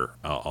daughter,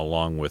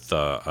 along with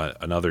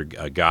another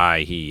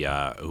guy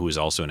who is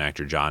also an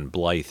actor, John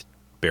Blythe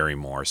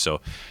Barrymore.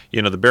 So,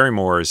 the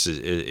Barrymores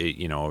is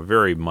a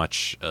very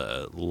much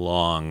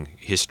long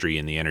history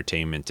in the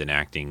entertainment and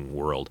acting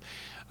world.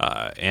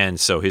 And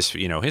so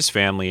his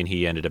family and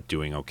he ended up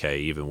doing okay,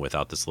 even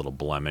without this little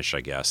blemish,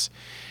 I guess.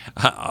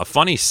 A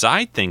funny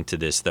side thing to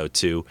this, though,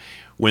 too,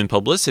 when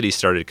publicity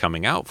started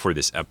coming out for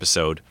this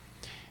episode,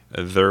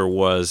 there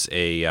was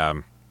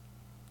a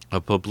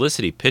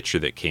publicity picture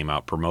that came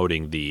out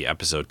promoting the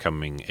episode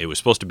coming. It was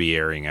supposed to be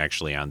airing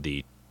actually on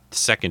the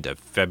 2nd of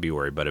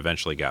February, but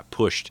eventually got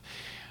pushed.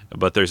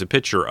 But there's a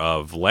picture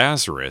of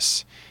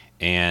Lazarus,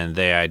 and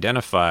they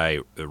identify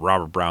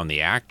Robert Brown, the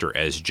actor,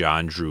 as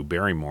John Drew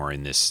Barrymore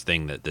in this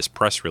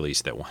press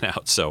release that went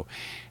out. So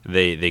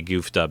they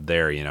goofed up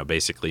there,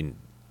 basically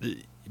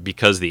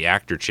because the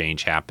actor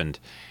change happened,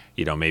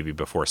 maybe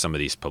before some of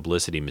these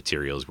publicity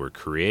materials were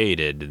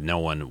created. No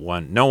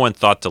one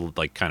thought to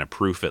kind of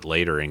proof it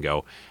later and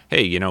go,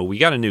 hey, we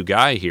got a new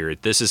guy here.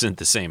 This isn't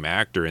the same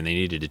actor, and they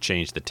needed to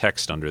change the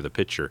text under the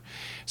picture.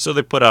 So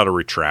they put out a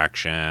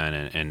retraction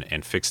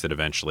and fixed it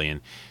eventually.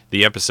 And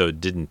the episode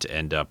didn't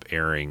end up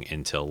airing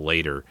until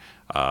later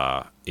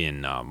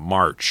in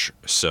March.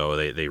 So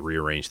they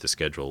rearranged the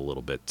schedule a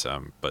little bit.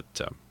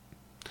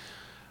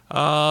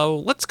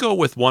 Let's go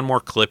with one more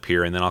clip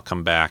here, and then I'll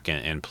come back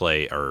and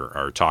play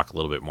or talk a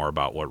little bit more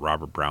about what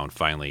Robert Brown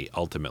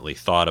ultimately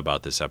thought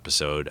about this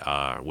episode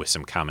with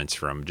some comments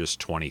from just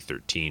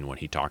 2013 when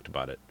he talked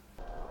about it.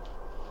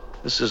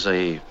 This is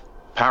a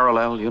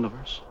parallel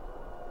universe?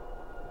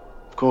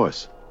 Of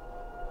course.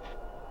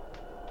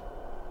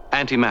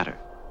 Antimatter?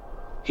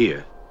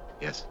 Here,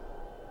 yes.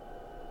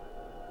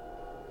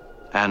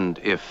 And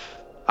if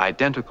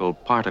identical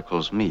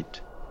particles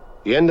meet?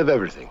 The end of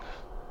everything.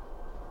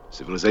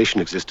 Civilization,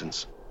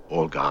 existence,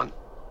 all gone.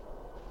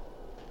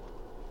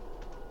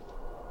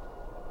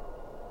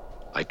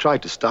 I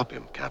tried to stop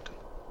him, Captain.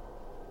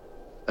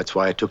 That's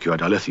why I took your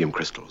dilithium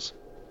crystals.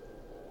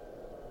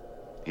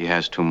 He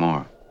has 2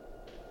 more.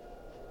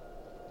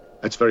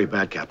 That's very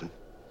bad, Captain.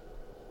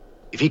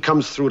 If he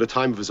comes through at a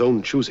time of his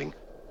own choosing.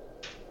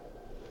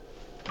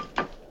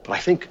 But I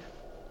think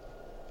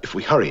if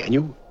we hurry, and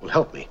you will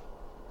help me,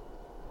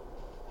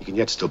 he can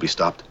yet still be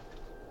stopped.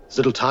 There's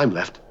little time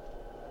left.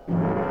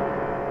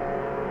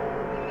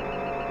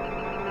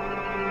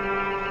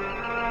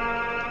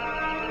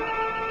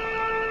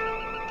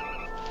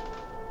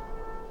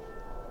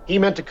 He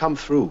meant to come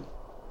through.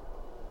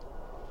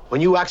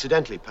 When you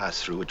accidentally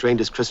pass through, it drained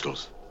his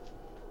crystals.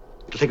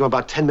 It'll take him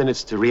about 10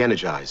 minutes to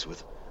re-energize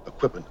with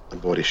equipment on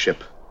board his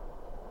ship.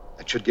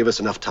 That should give us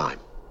enough time.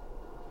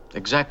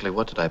 Exactly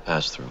what did I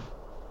pass through?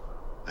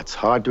 That's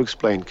hard to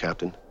explain,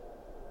 Captain.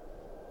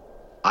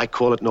 I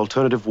call it an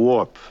alternative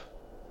warp.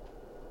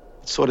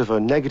 It's sort of a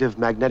negative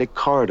magnetic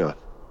corridor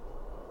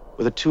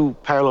where the 2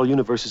 parallel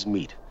universes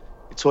meet.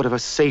 It's sort of a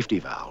safety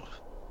valve.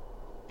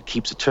 It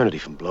keeps eternity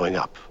from blowing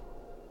up.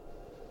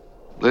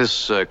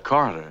 This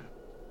corridor,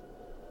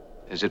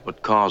 is it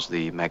what caused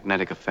the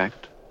magnetic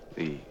effect?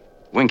 The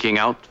winking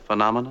out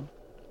phenomenon?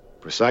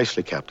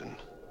 Precisely, Captain.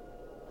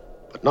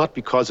 But not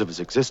because of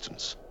his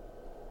existence.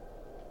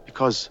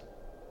 Because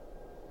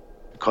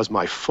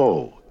my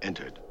foe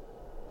entered.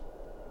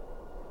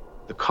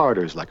 The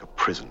corridor is like a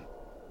prison,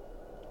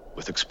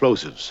 with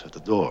explosives at the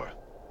door.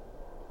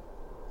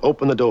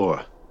 Open the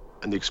door,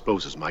 and the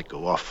explosives might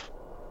go off.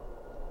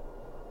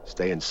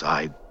 Stay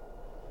inside.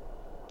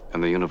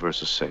 And the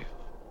universe is safe.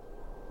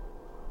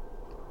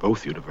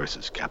 Both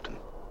universes, Captain.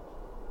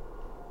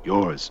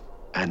 Yours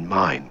and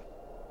mine.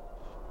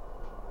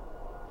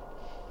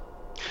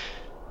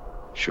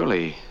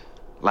 Surely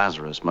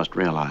Lazarus must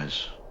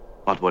realize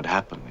what would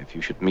happen if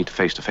you should meet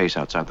face to face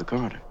outside the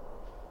corridor.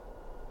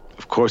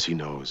 Of course he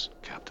knows,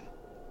 Captain.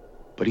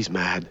 But he's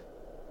mad.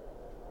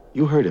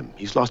 You heard him.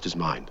 He's lost his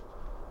mind.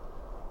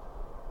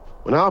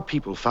 When our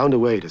people found a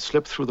way to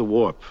slip through the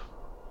warp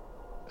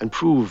and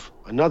prove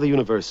another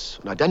universe,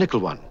 an identical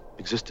one,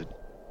 existed,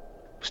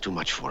 it was too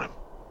much for him.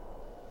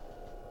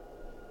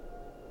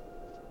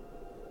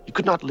 He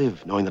could not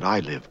live knowing that I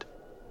lived.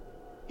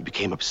 He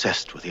became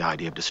obsessed with the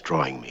idea of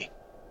destroying me.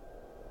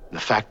 And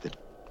the fact that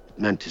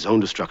meant his own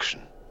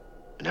destruction,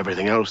 and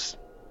everything else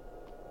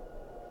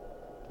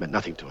meant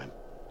nothing to him.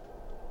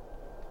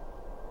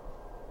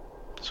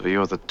 So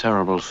you're the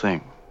terrible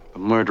thing, the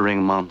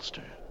murdering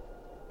monster,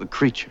 the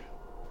creature.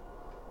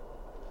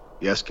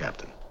 Yes,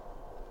 Captain.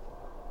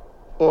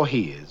 Or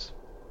he is.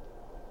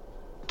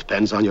 It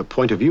depends on your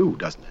point of view,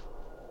 doesn't it?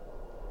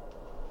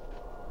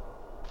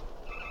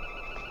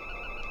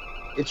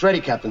 It's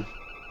ready, Captain.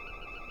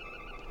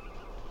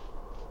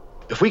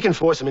 If we can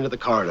force him into the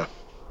corridor,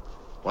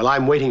 while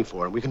I'm waiting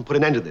for him, we can put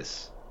an end to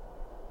this.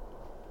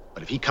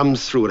 But if he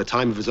comes through at a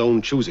time of his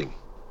own choosing,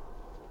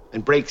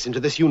 and breaks into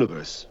this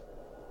universe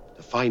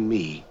to find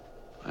me...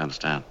 I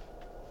understand.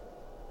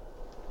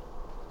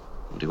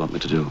 What do you want me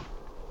to do?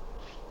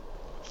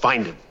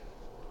 Find him.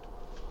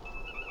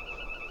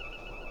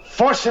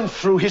 Force him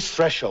through his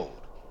threshold,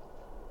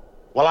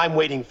 while I'm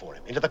waiting for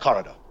him, into the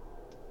corridor.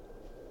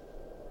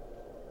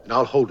 And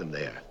I'll hold him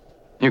there.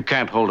 You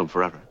can't hold him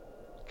forever.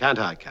 Can't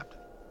I, Captain?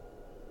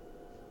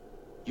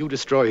 You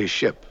destroy his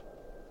ship.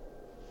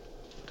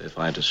 But if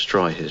I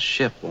destroy his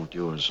ship, won't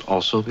yours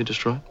also be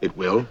destroyed? It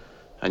will.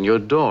 And your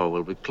door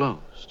will be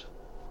closed.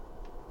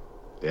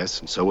 Yes,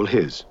 and so will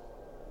his.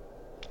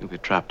 You'll be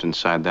trapped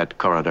inside that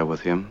corridor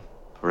with him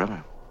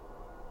forever.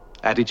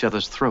 At each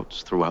other's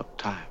throats throughout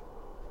time.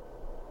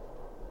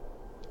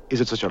 Is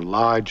it such a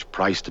large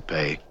price to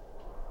pay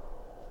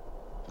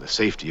for the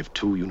safety of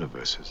two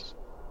universes?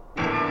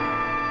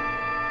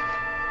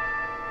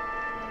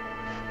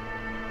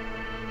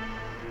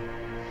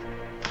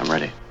 I'm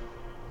ready.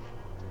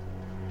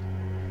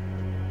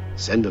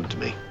 Send them to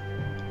me.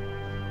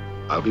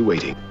 I'll be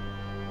waiting.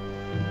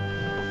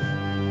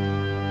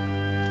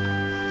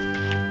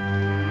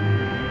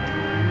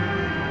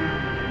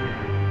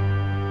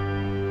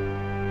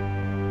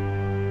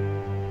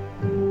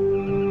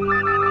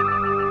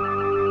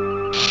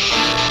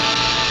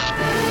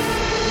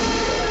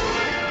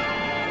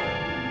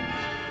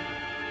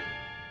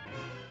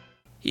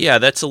 Yeah,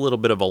 that's a little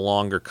bit of a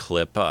longer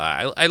clip.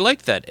 I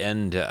like that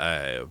end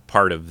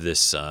part of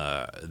this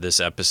this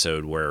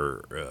episode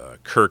where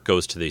Kirk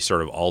goes to the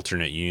sort of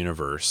alternate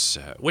universe,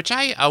 which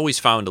I always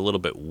found a little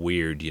bit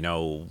weird. You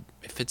know,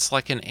 if it's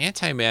like an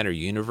antimatter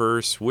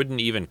universe,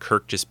 wouldn't even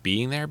Kirk just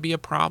being there be a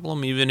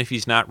problem, even if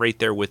he's not right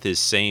there with his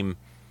same,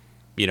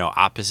 you know,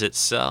 opposite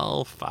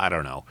self? I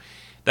don't know.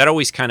 That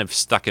always kind of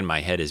stuck in my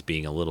head as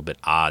being a little bit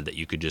odd that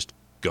you could just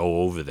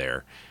go over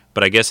there.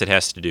 But I guess it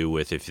has to do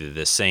with if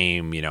the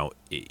same, you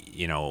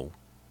know,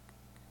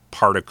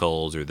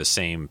 particles or the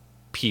same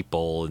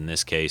people in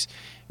this case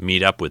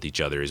meet up with each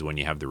other is when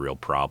you have the real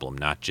problem,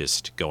 not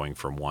just going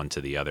from one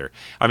to the other.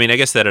 I mean, I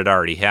guess that had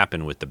already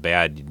happened with the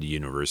bad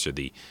universe or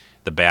the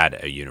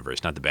bad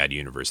universe, not the bad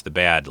universe, the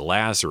bad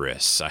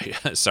Lazarus.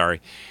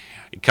 Sorry.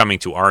 Coming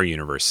to our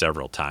universe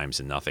several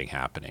times and nothing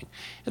happening.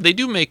 They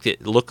do make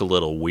it look a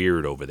little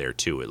weird over there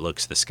too. It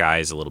looks, the sky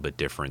is a little bit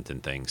different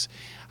and things.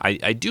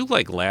 I do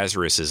like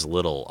Lazarus's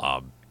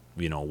little,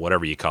 you know,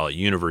 whatever you call it,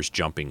 universe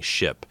jumping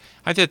ship.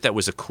 I thought that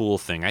was a cool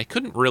thing. I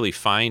couldn't really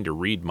find or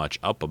read much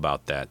up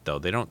about that though.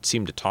 They don't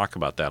seem to talk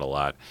about that a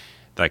lot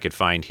that I could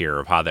find here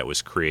of how that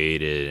was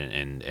created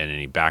and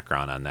any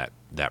background on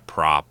that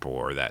prop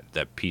or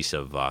that piece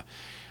of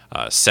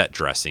set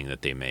dressing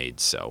that they made.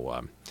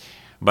 So,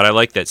 but I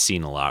like that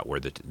scene a lot where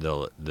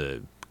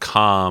the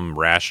calm,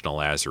 rational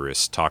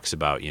Lazarus talks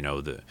about, you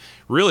know, the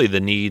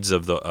needs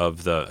of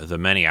the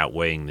many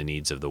outweighing the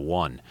needs of the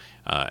one,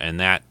 and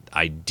that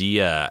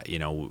idea, you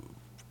know,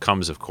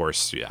 comes of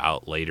course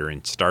out later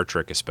in Star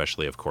Trek,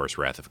 especially of course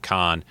Wrath of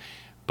Khan.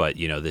 But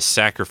you know, the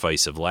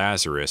sacrifice of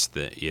Lazarus,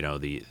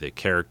 the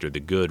character, the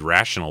good,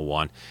 rational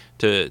one,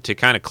 to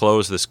kind of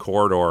close this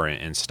corridor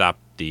and stop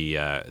the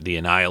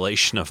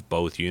annihilation of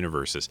both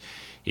universes.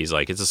 He's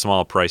like, it's a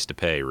small price to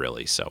pay,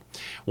 really. So,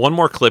 one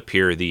more clip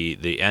here,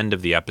 the end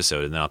of the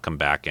episode, and then I'll come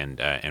back and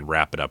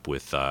wrap it up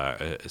with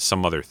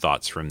some other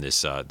thoughts from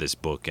this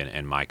book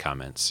and my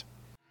comments.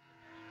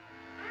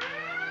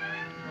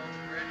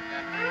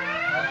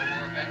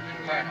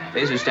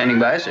 Phaser standing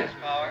by, sir.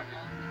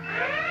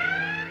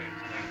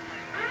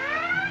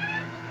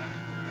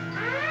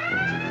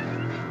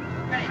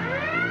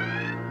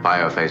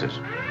 Biophasers.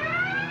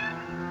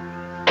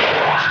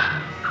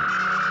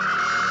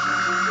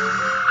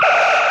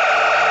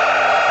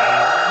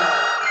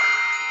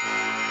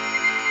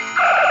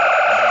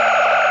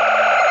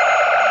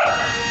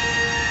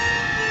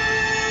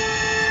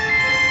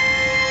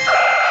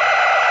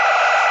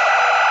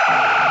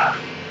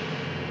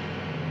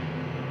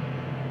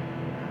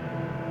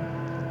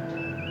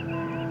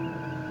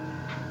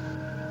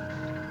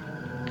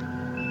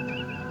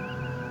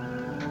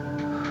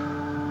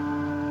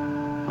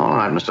 All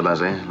right, Mr.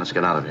 Leslie, let's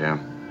get out of here.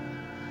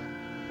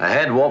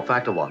 Ahead, warp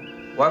factor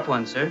 1. Warp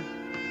 1, sir.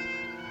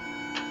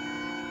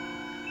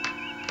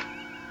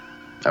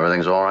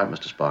 Everything's all right,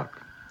 Mr. Spock,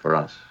 for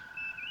us.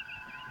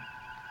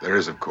 There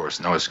is, of course,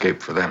 no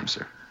escape for them,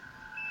 sir.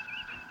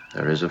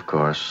 There is, of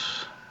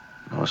course,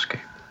 no escape.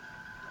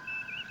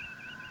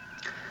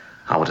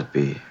 How would it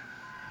be?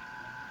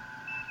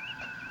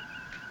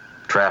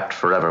 Trapped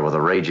forever with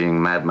a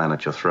raging madman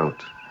at your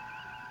throat.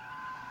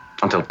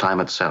 until time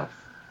itself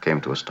came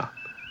to a stop.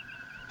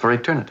 For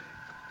eternity.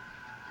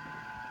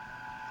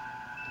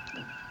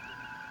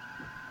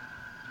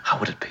 How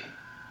would it be?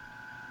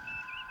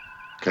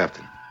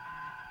 Captain,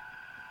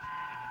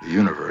 the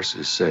universe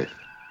is safe.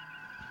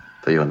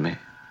 For you and me.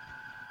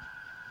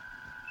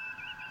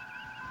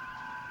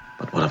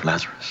 But what of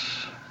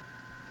Lazarus?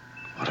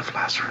 What of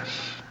Lazarus?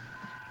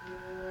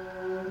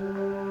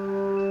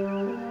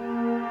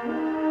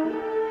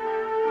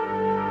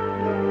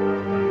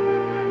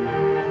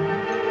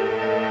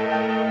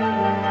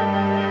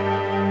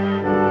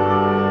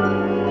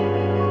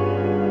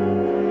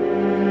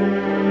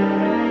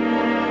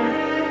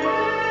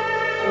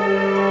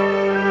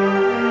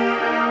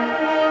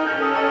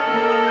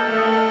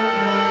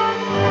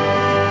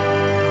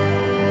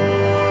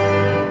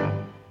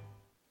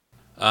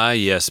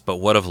 Yes, but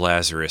what of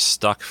Lazarus,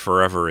 stuck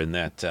forever in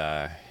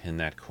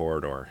that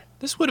corridor?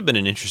 This would have been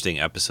an interesting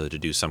episode to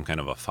do some kind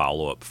of a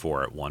follow-up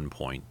for at one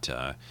point.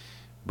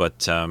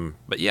 But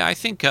yeah, I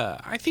think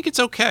it's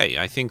okay.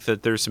 I think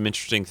that there's some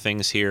interesting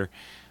things here.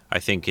 I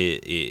think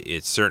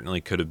it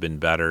certainly could have been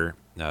better.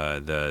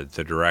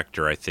 The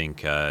director, I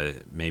think,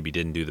 maybe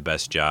didn't do the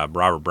best job.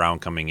 Robert Brown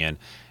coming in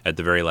at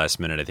the very last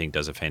minute, I think,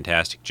 does a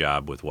fantastic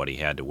job with what he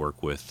had to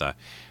work with.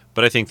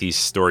 But I think these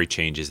story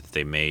changes that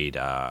they made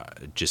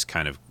just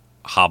kind of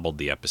hobbled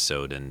the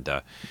episode. And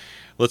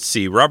let's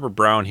see, Robert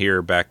Brown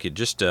here back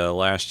just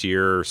last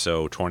year or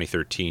so,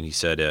 2013, he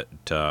said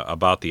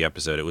about the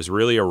episode, "It was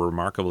really a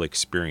remarkable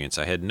experience.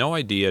 I had no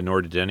idea,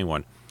 nor did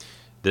anyone,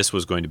 this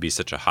was going to be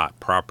such a hot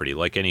property.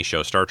 Like any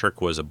show, Star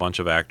Trek was a bunch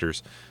of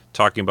actors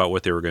talking about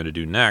what they were going to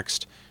do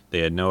next. They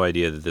had no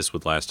idea that this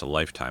would last a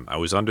lifetime. I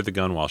was under the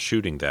gun while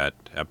shooting that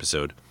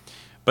episode,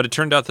 but it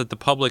turned out that the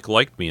public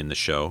liked me in the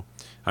show.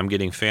 I'm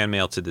getting fan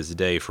mail to this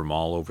day from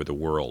all over the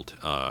world."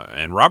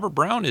 And Robert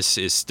Brown is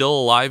still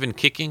alive and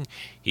kicking.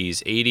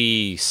 He's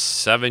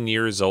 87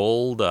 years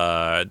old.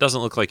 It doesn't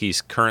look like he's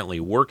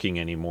currently working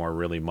anymore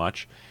really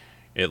much.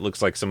 It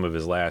looks like some of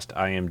his last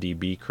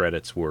IMDb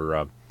credits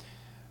were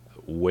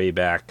way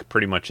back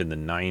pretty much in the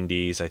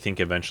 90s. I think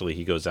eventually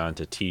he goes on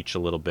to teach a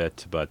little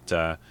bit,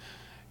 but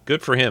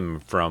good for him,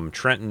 from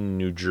Trenton,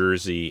 New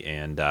Jersey.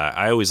 And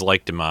I always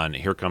liked him on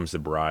Here Comes the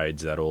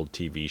Brides, that old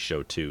TV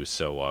show too.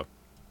 So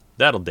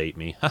that'll date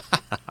me.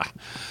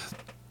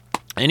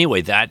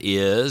 Anyway, that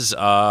is,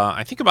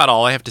 I think, about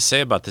all I have to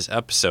say about this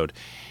episode.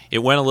 It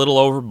went a little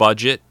over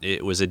budget.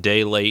 It was a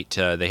day late.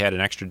 They had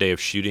an extra day of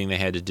shooting they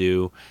had to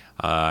do.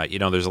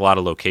 There's a lot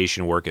of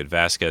location work at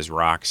Vasquez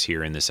Rocks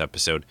here in this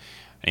episode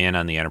and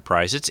on the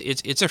Enterprise.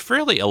 It's a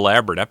fairly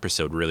elaborate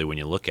episode, really, when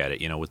you look at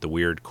it, with the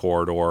weird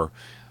corridor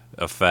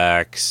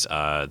effects,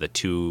 the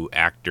two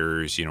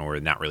actors, or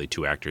not really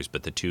two actors,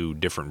 but the two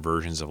different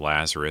versions of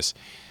Lazarus.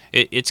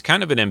 It's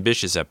kind of an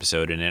ambitious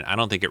episode, and I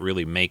don't think it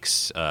really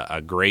makes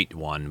a great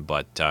one,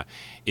 but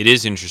it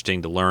is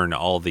interesting to learn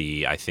all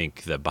the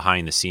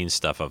behind-the-scenes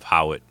stuff of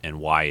how it and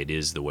why it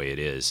is the way it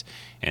is,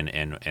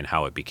 and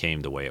how it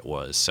became the way it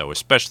was. So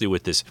especially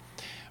with this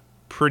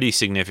pretty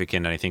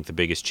significant, I think the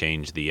biggest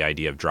change, the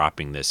idea of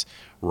dropping this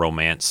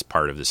romance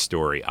part of the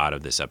story out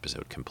of this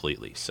episode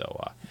completely.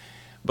 So,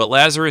 but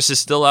Lazarus is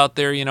still out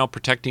there,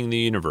 protecting the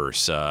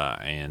universe,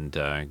 and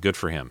good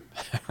for him.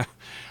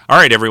 All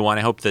right, everyone,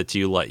 I hope that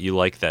you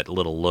like that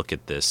little look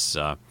at this.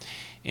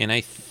 And I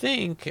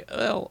think,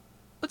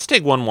 let's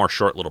take one more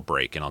short little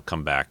break, and I'll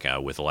come back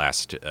with the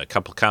last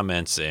couple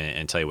comments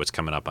and tell you what's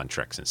coming up on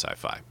Treks in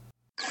Sci-Fi.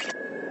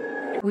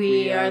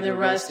 We are the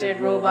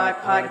Rusted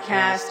Robot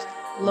Podcast.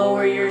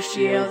 Lower your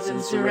shields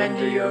and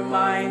surrender your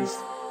minds.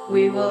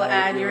 We will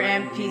add your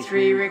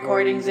MP3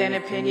 recordings and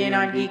opinion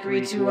on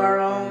geekery to our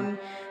own.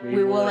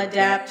 We will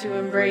adapt to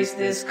embrace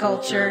this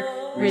culture.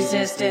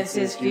 Resistance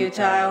is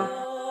futile.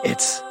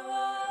 It's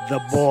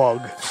the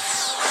Borg.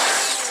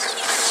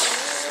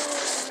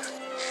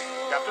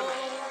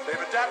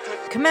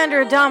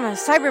 Commander Adama,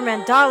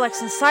 Cybermen,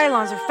 Daleks, and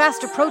Cylons are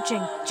fast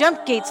approaching.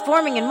 Jump gates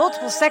forming in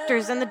multiple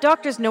sectors, and the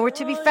Doctor's nowhere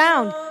to be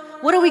found.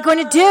 What are we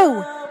going to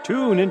do?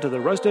 Tune into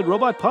the Rusted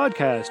Robot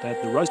Podcast at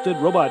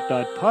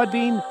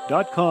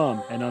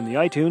therustedrobot.podbean.com and on the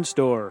iTunes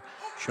Store.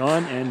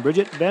 Sean and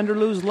Bridget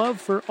Vanderloo's love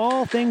for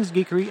all things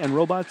geekery and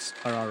robots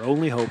are our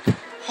only hope.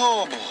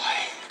 Oh, boy.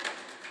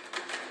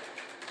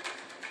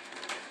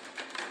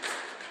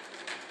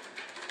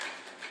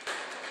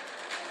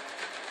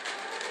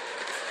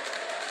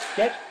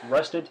 Get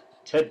rusted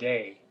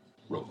today.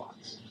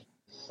 Robots.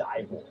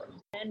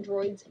 Cyborg.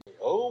 Androids.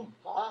 Oh,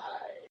 my.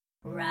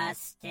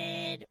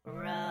 Rusted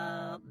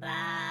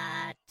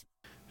Robot.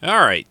 All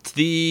right,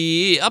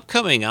 the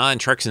upcoming on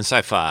Treks in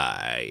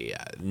Sci-Fi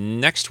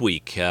next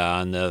week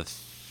on the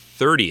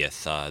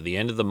 30th, the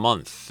end of the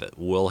month,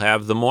 we'll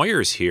have the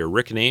Moyers here.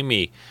 Rick and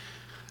Amy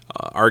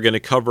are going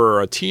to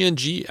cover a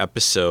TNG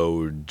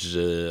episode.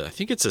 I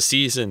think it's a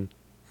season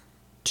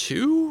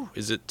 2.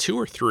 Is it 2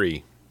 or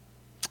 3?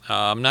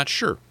 I'm not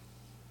sure.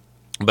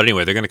 But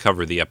anyway, they're going to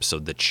cover the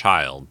episode The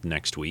Child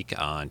next week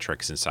on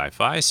Treks in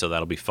Sci-Fi, so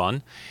that'll be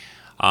fun.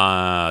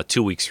 2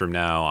 weeks from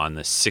now, on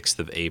the 6th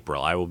of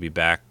April, I will be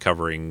back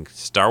covering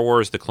Star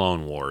Wars The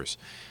Clone Wars.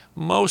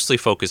 mostly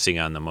focusing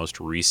on the most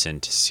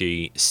recent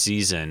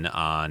season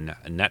on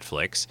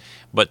Netflix,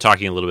 but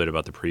talking a little bit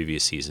about the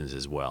previous seasons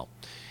as well.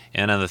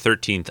 And on the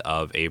 13th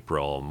of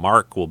April,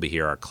 Mark will be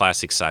here, our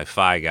classic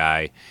sci-fi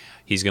guy.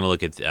 He's going to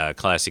look at a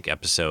classic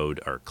episode,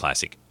 or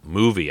classic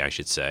movie, I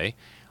should say,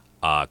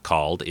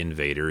 called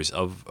Invaders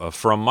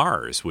from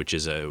Mars, which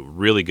is a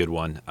really good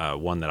one,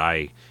 one that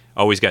I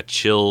always got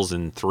chills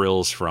and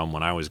thrills from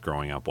when I was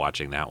growing up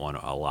watching that one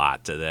a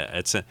lot.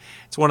 It's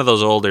one of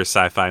those older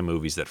sci-fi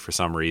movies that for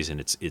some reason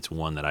it's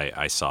one that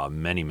I saw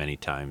many, many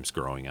times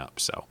growing up.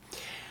 So,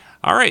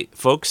 all right,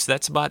 folks,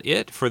 that's about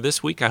it for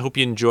this week. I hope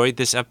you enjoyed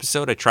this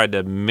episode. I tried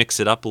to mix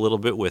it up a little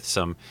bit with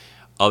some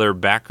other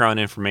background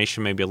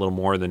information, maybe a little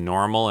more than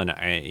normal. And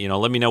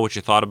let me know what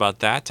you thought about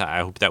that.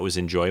 I hope that was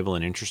enjoyable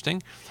and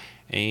interesting.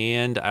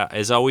 And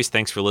as always,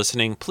 thanks for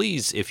listening.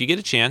 Please, if you get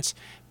a chance,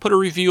 put a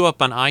review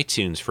up on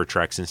iTunes for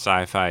Treks in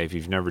Sci-Fi. If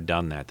you've never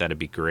done that, that'd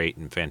be great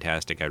and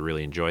fantastic. I'd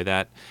really enjoy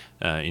that.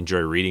 Enjoy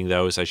reading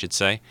those, I should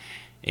say.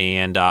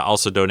 And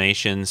also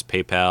donations,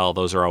 PayPal,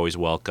 those are always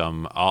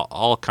welcome.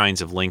 All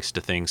kinds of links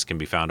to things can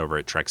be found over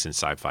at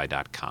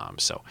treksinsci-fi.com.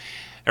 So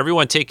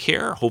everyone take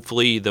care.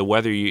 Hopefully the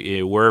weather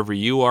wherever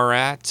you are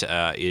at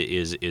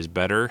is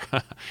better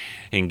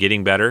and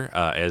getting better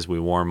as we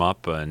warm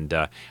up. And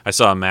I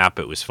saw a map.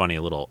 It was funny,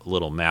 a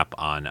little map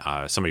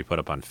on somebody put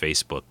up on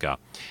Facebook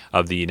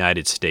of the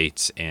United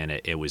States, and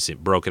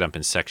it broke it up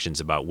in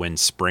sections about when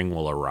spring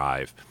will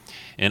arrive.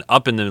 And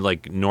up in the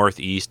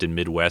northeast and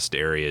Midwest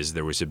areas,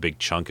 there was a big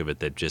chunk of it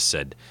that just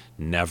said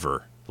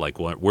never. Like,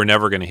 we're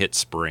never going to hit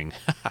spring.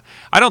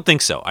 I don't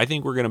think so. I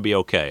think we're going to be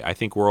okay. I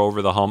think we're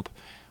over the hump.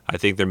 I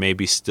think there may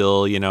be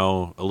still,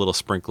 a little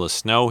sprinkle of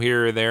snow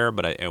here or there,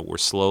 but we're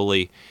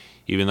slowly,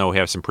 even though we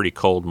have some pretty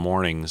cold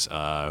mornings,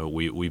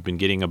 we've been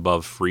getting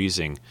above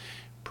freezing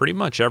pretty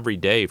much every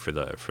day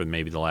for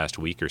maybe the last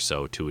week or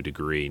so to a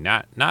degree.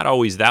 Not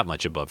always that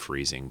much above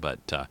freezing,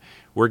 but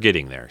we're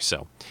getting there.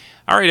 So,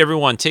 all right,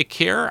 everyone, take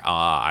care.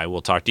 I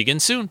will talk to you again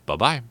soon.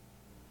 Bye-bye.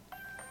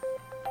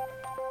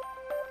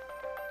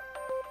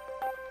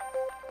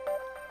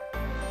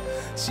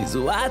 She's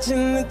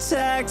watching the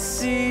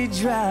taxi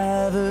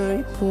driver,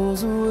 he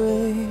pulls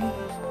away.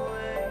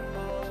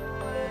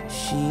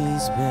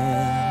 She's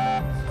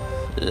been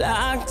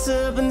locked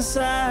up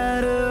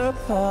inside her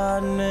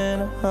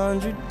apartment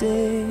 100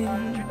 days.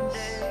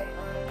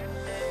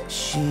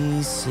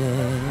 She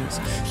says,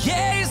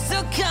 yeah, you're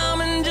still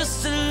coming,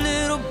 just a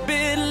little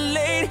bit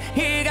late.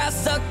 He got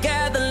stuck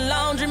at the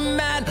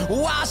laundromat,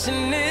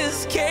 washing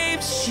his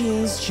cape.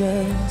 She's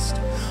just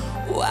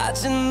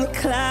watching the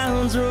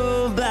clowns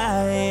roll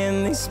by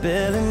and they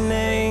spell her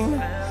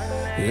name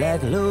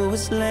like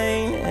Lois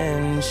Lane,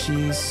 and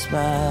she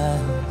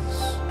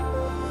smiles.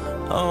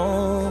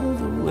 Oh,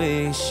 the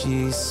way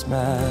she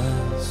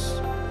smiles.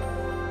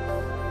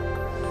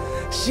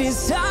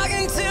 She's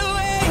talking to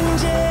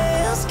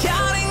angels,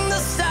 counting the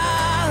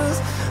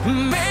stars,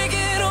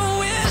 making a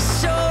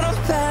wish on a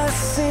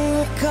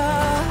passing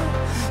car.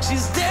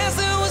 She's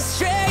dancing with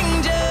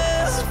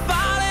strangers,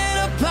 falling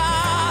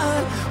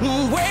apart,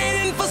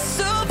 waiting for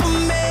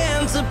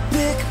Superman to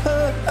pick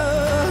her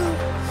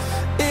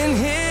up in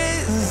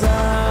his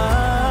arms.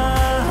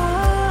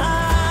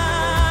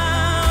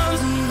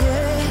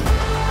 Yeah.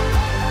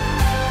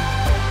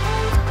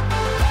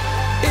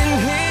 In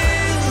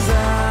his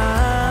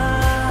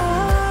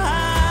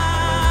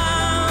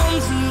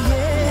arms,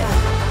 yeah.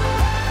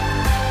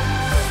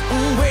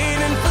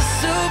 Waiting for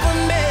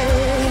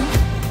Superman.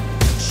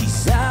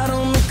 She's out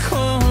on the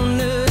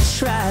corner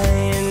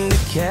trying to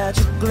catch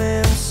a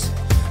glimpse.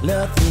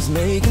 Nothing's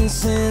making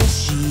sense.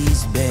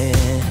 She's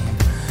been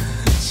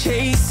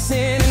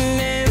chasing an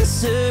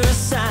answer, a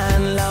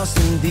sign lost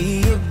in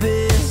the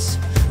abyss.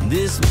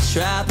 This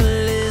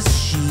metropolis,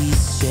 she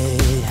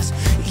says,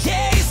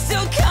 yeah, he's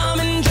still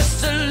coming,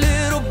 just a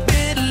little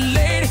bit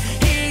late.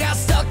 He got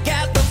stuck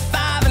at the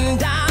 5 and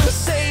dime,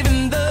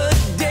 saving the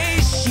day.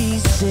 She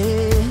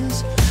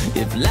says,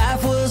 if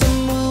life was a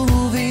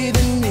movie,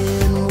 then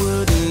it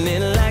wouldn't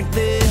end like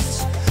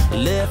this.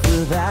 Left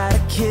without a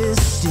kiss,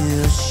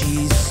 still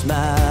she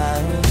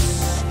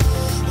smiles.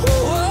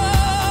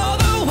 Whoa,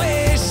 the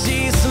way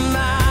she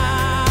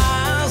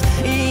smiles,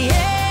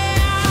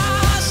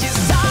 yeah. She's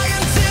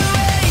talking to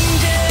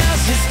angels,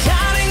 she's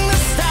counting the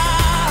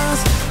stars,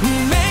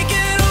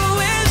 making a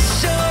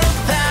wish on a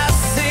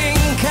passing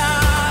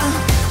car.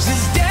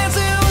 She's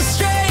dancing with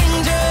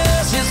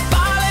strangers, she's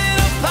falling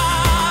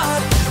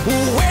apart,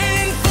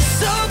 waiting for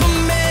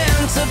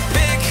Superman to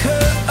pick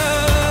her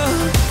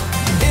up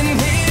in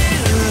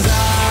his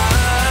arms.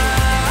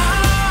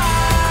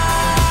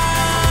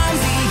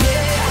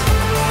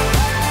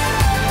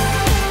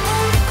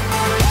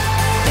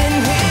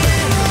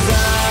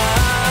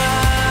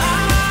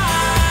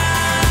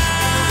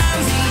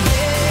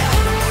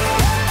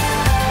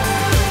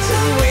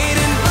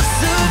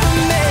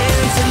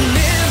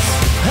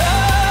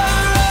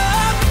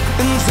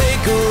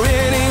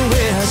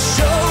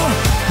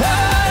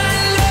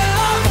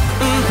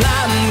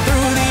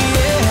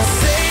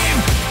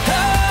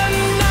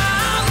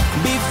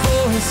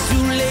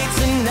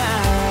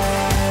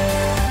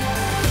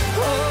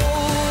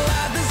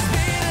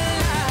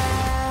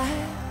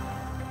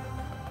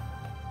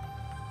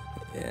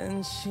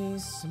 when she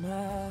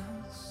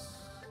smiles.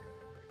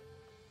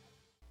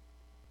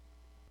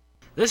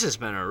 This has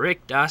been a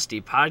Rick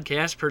Dosty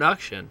podcast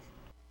production.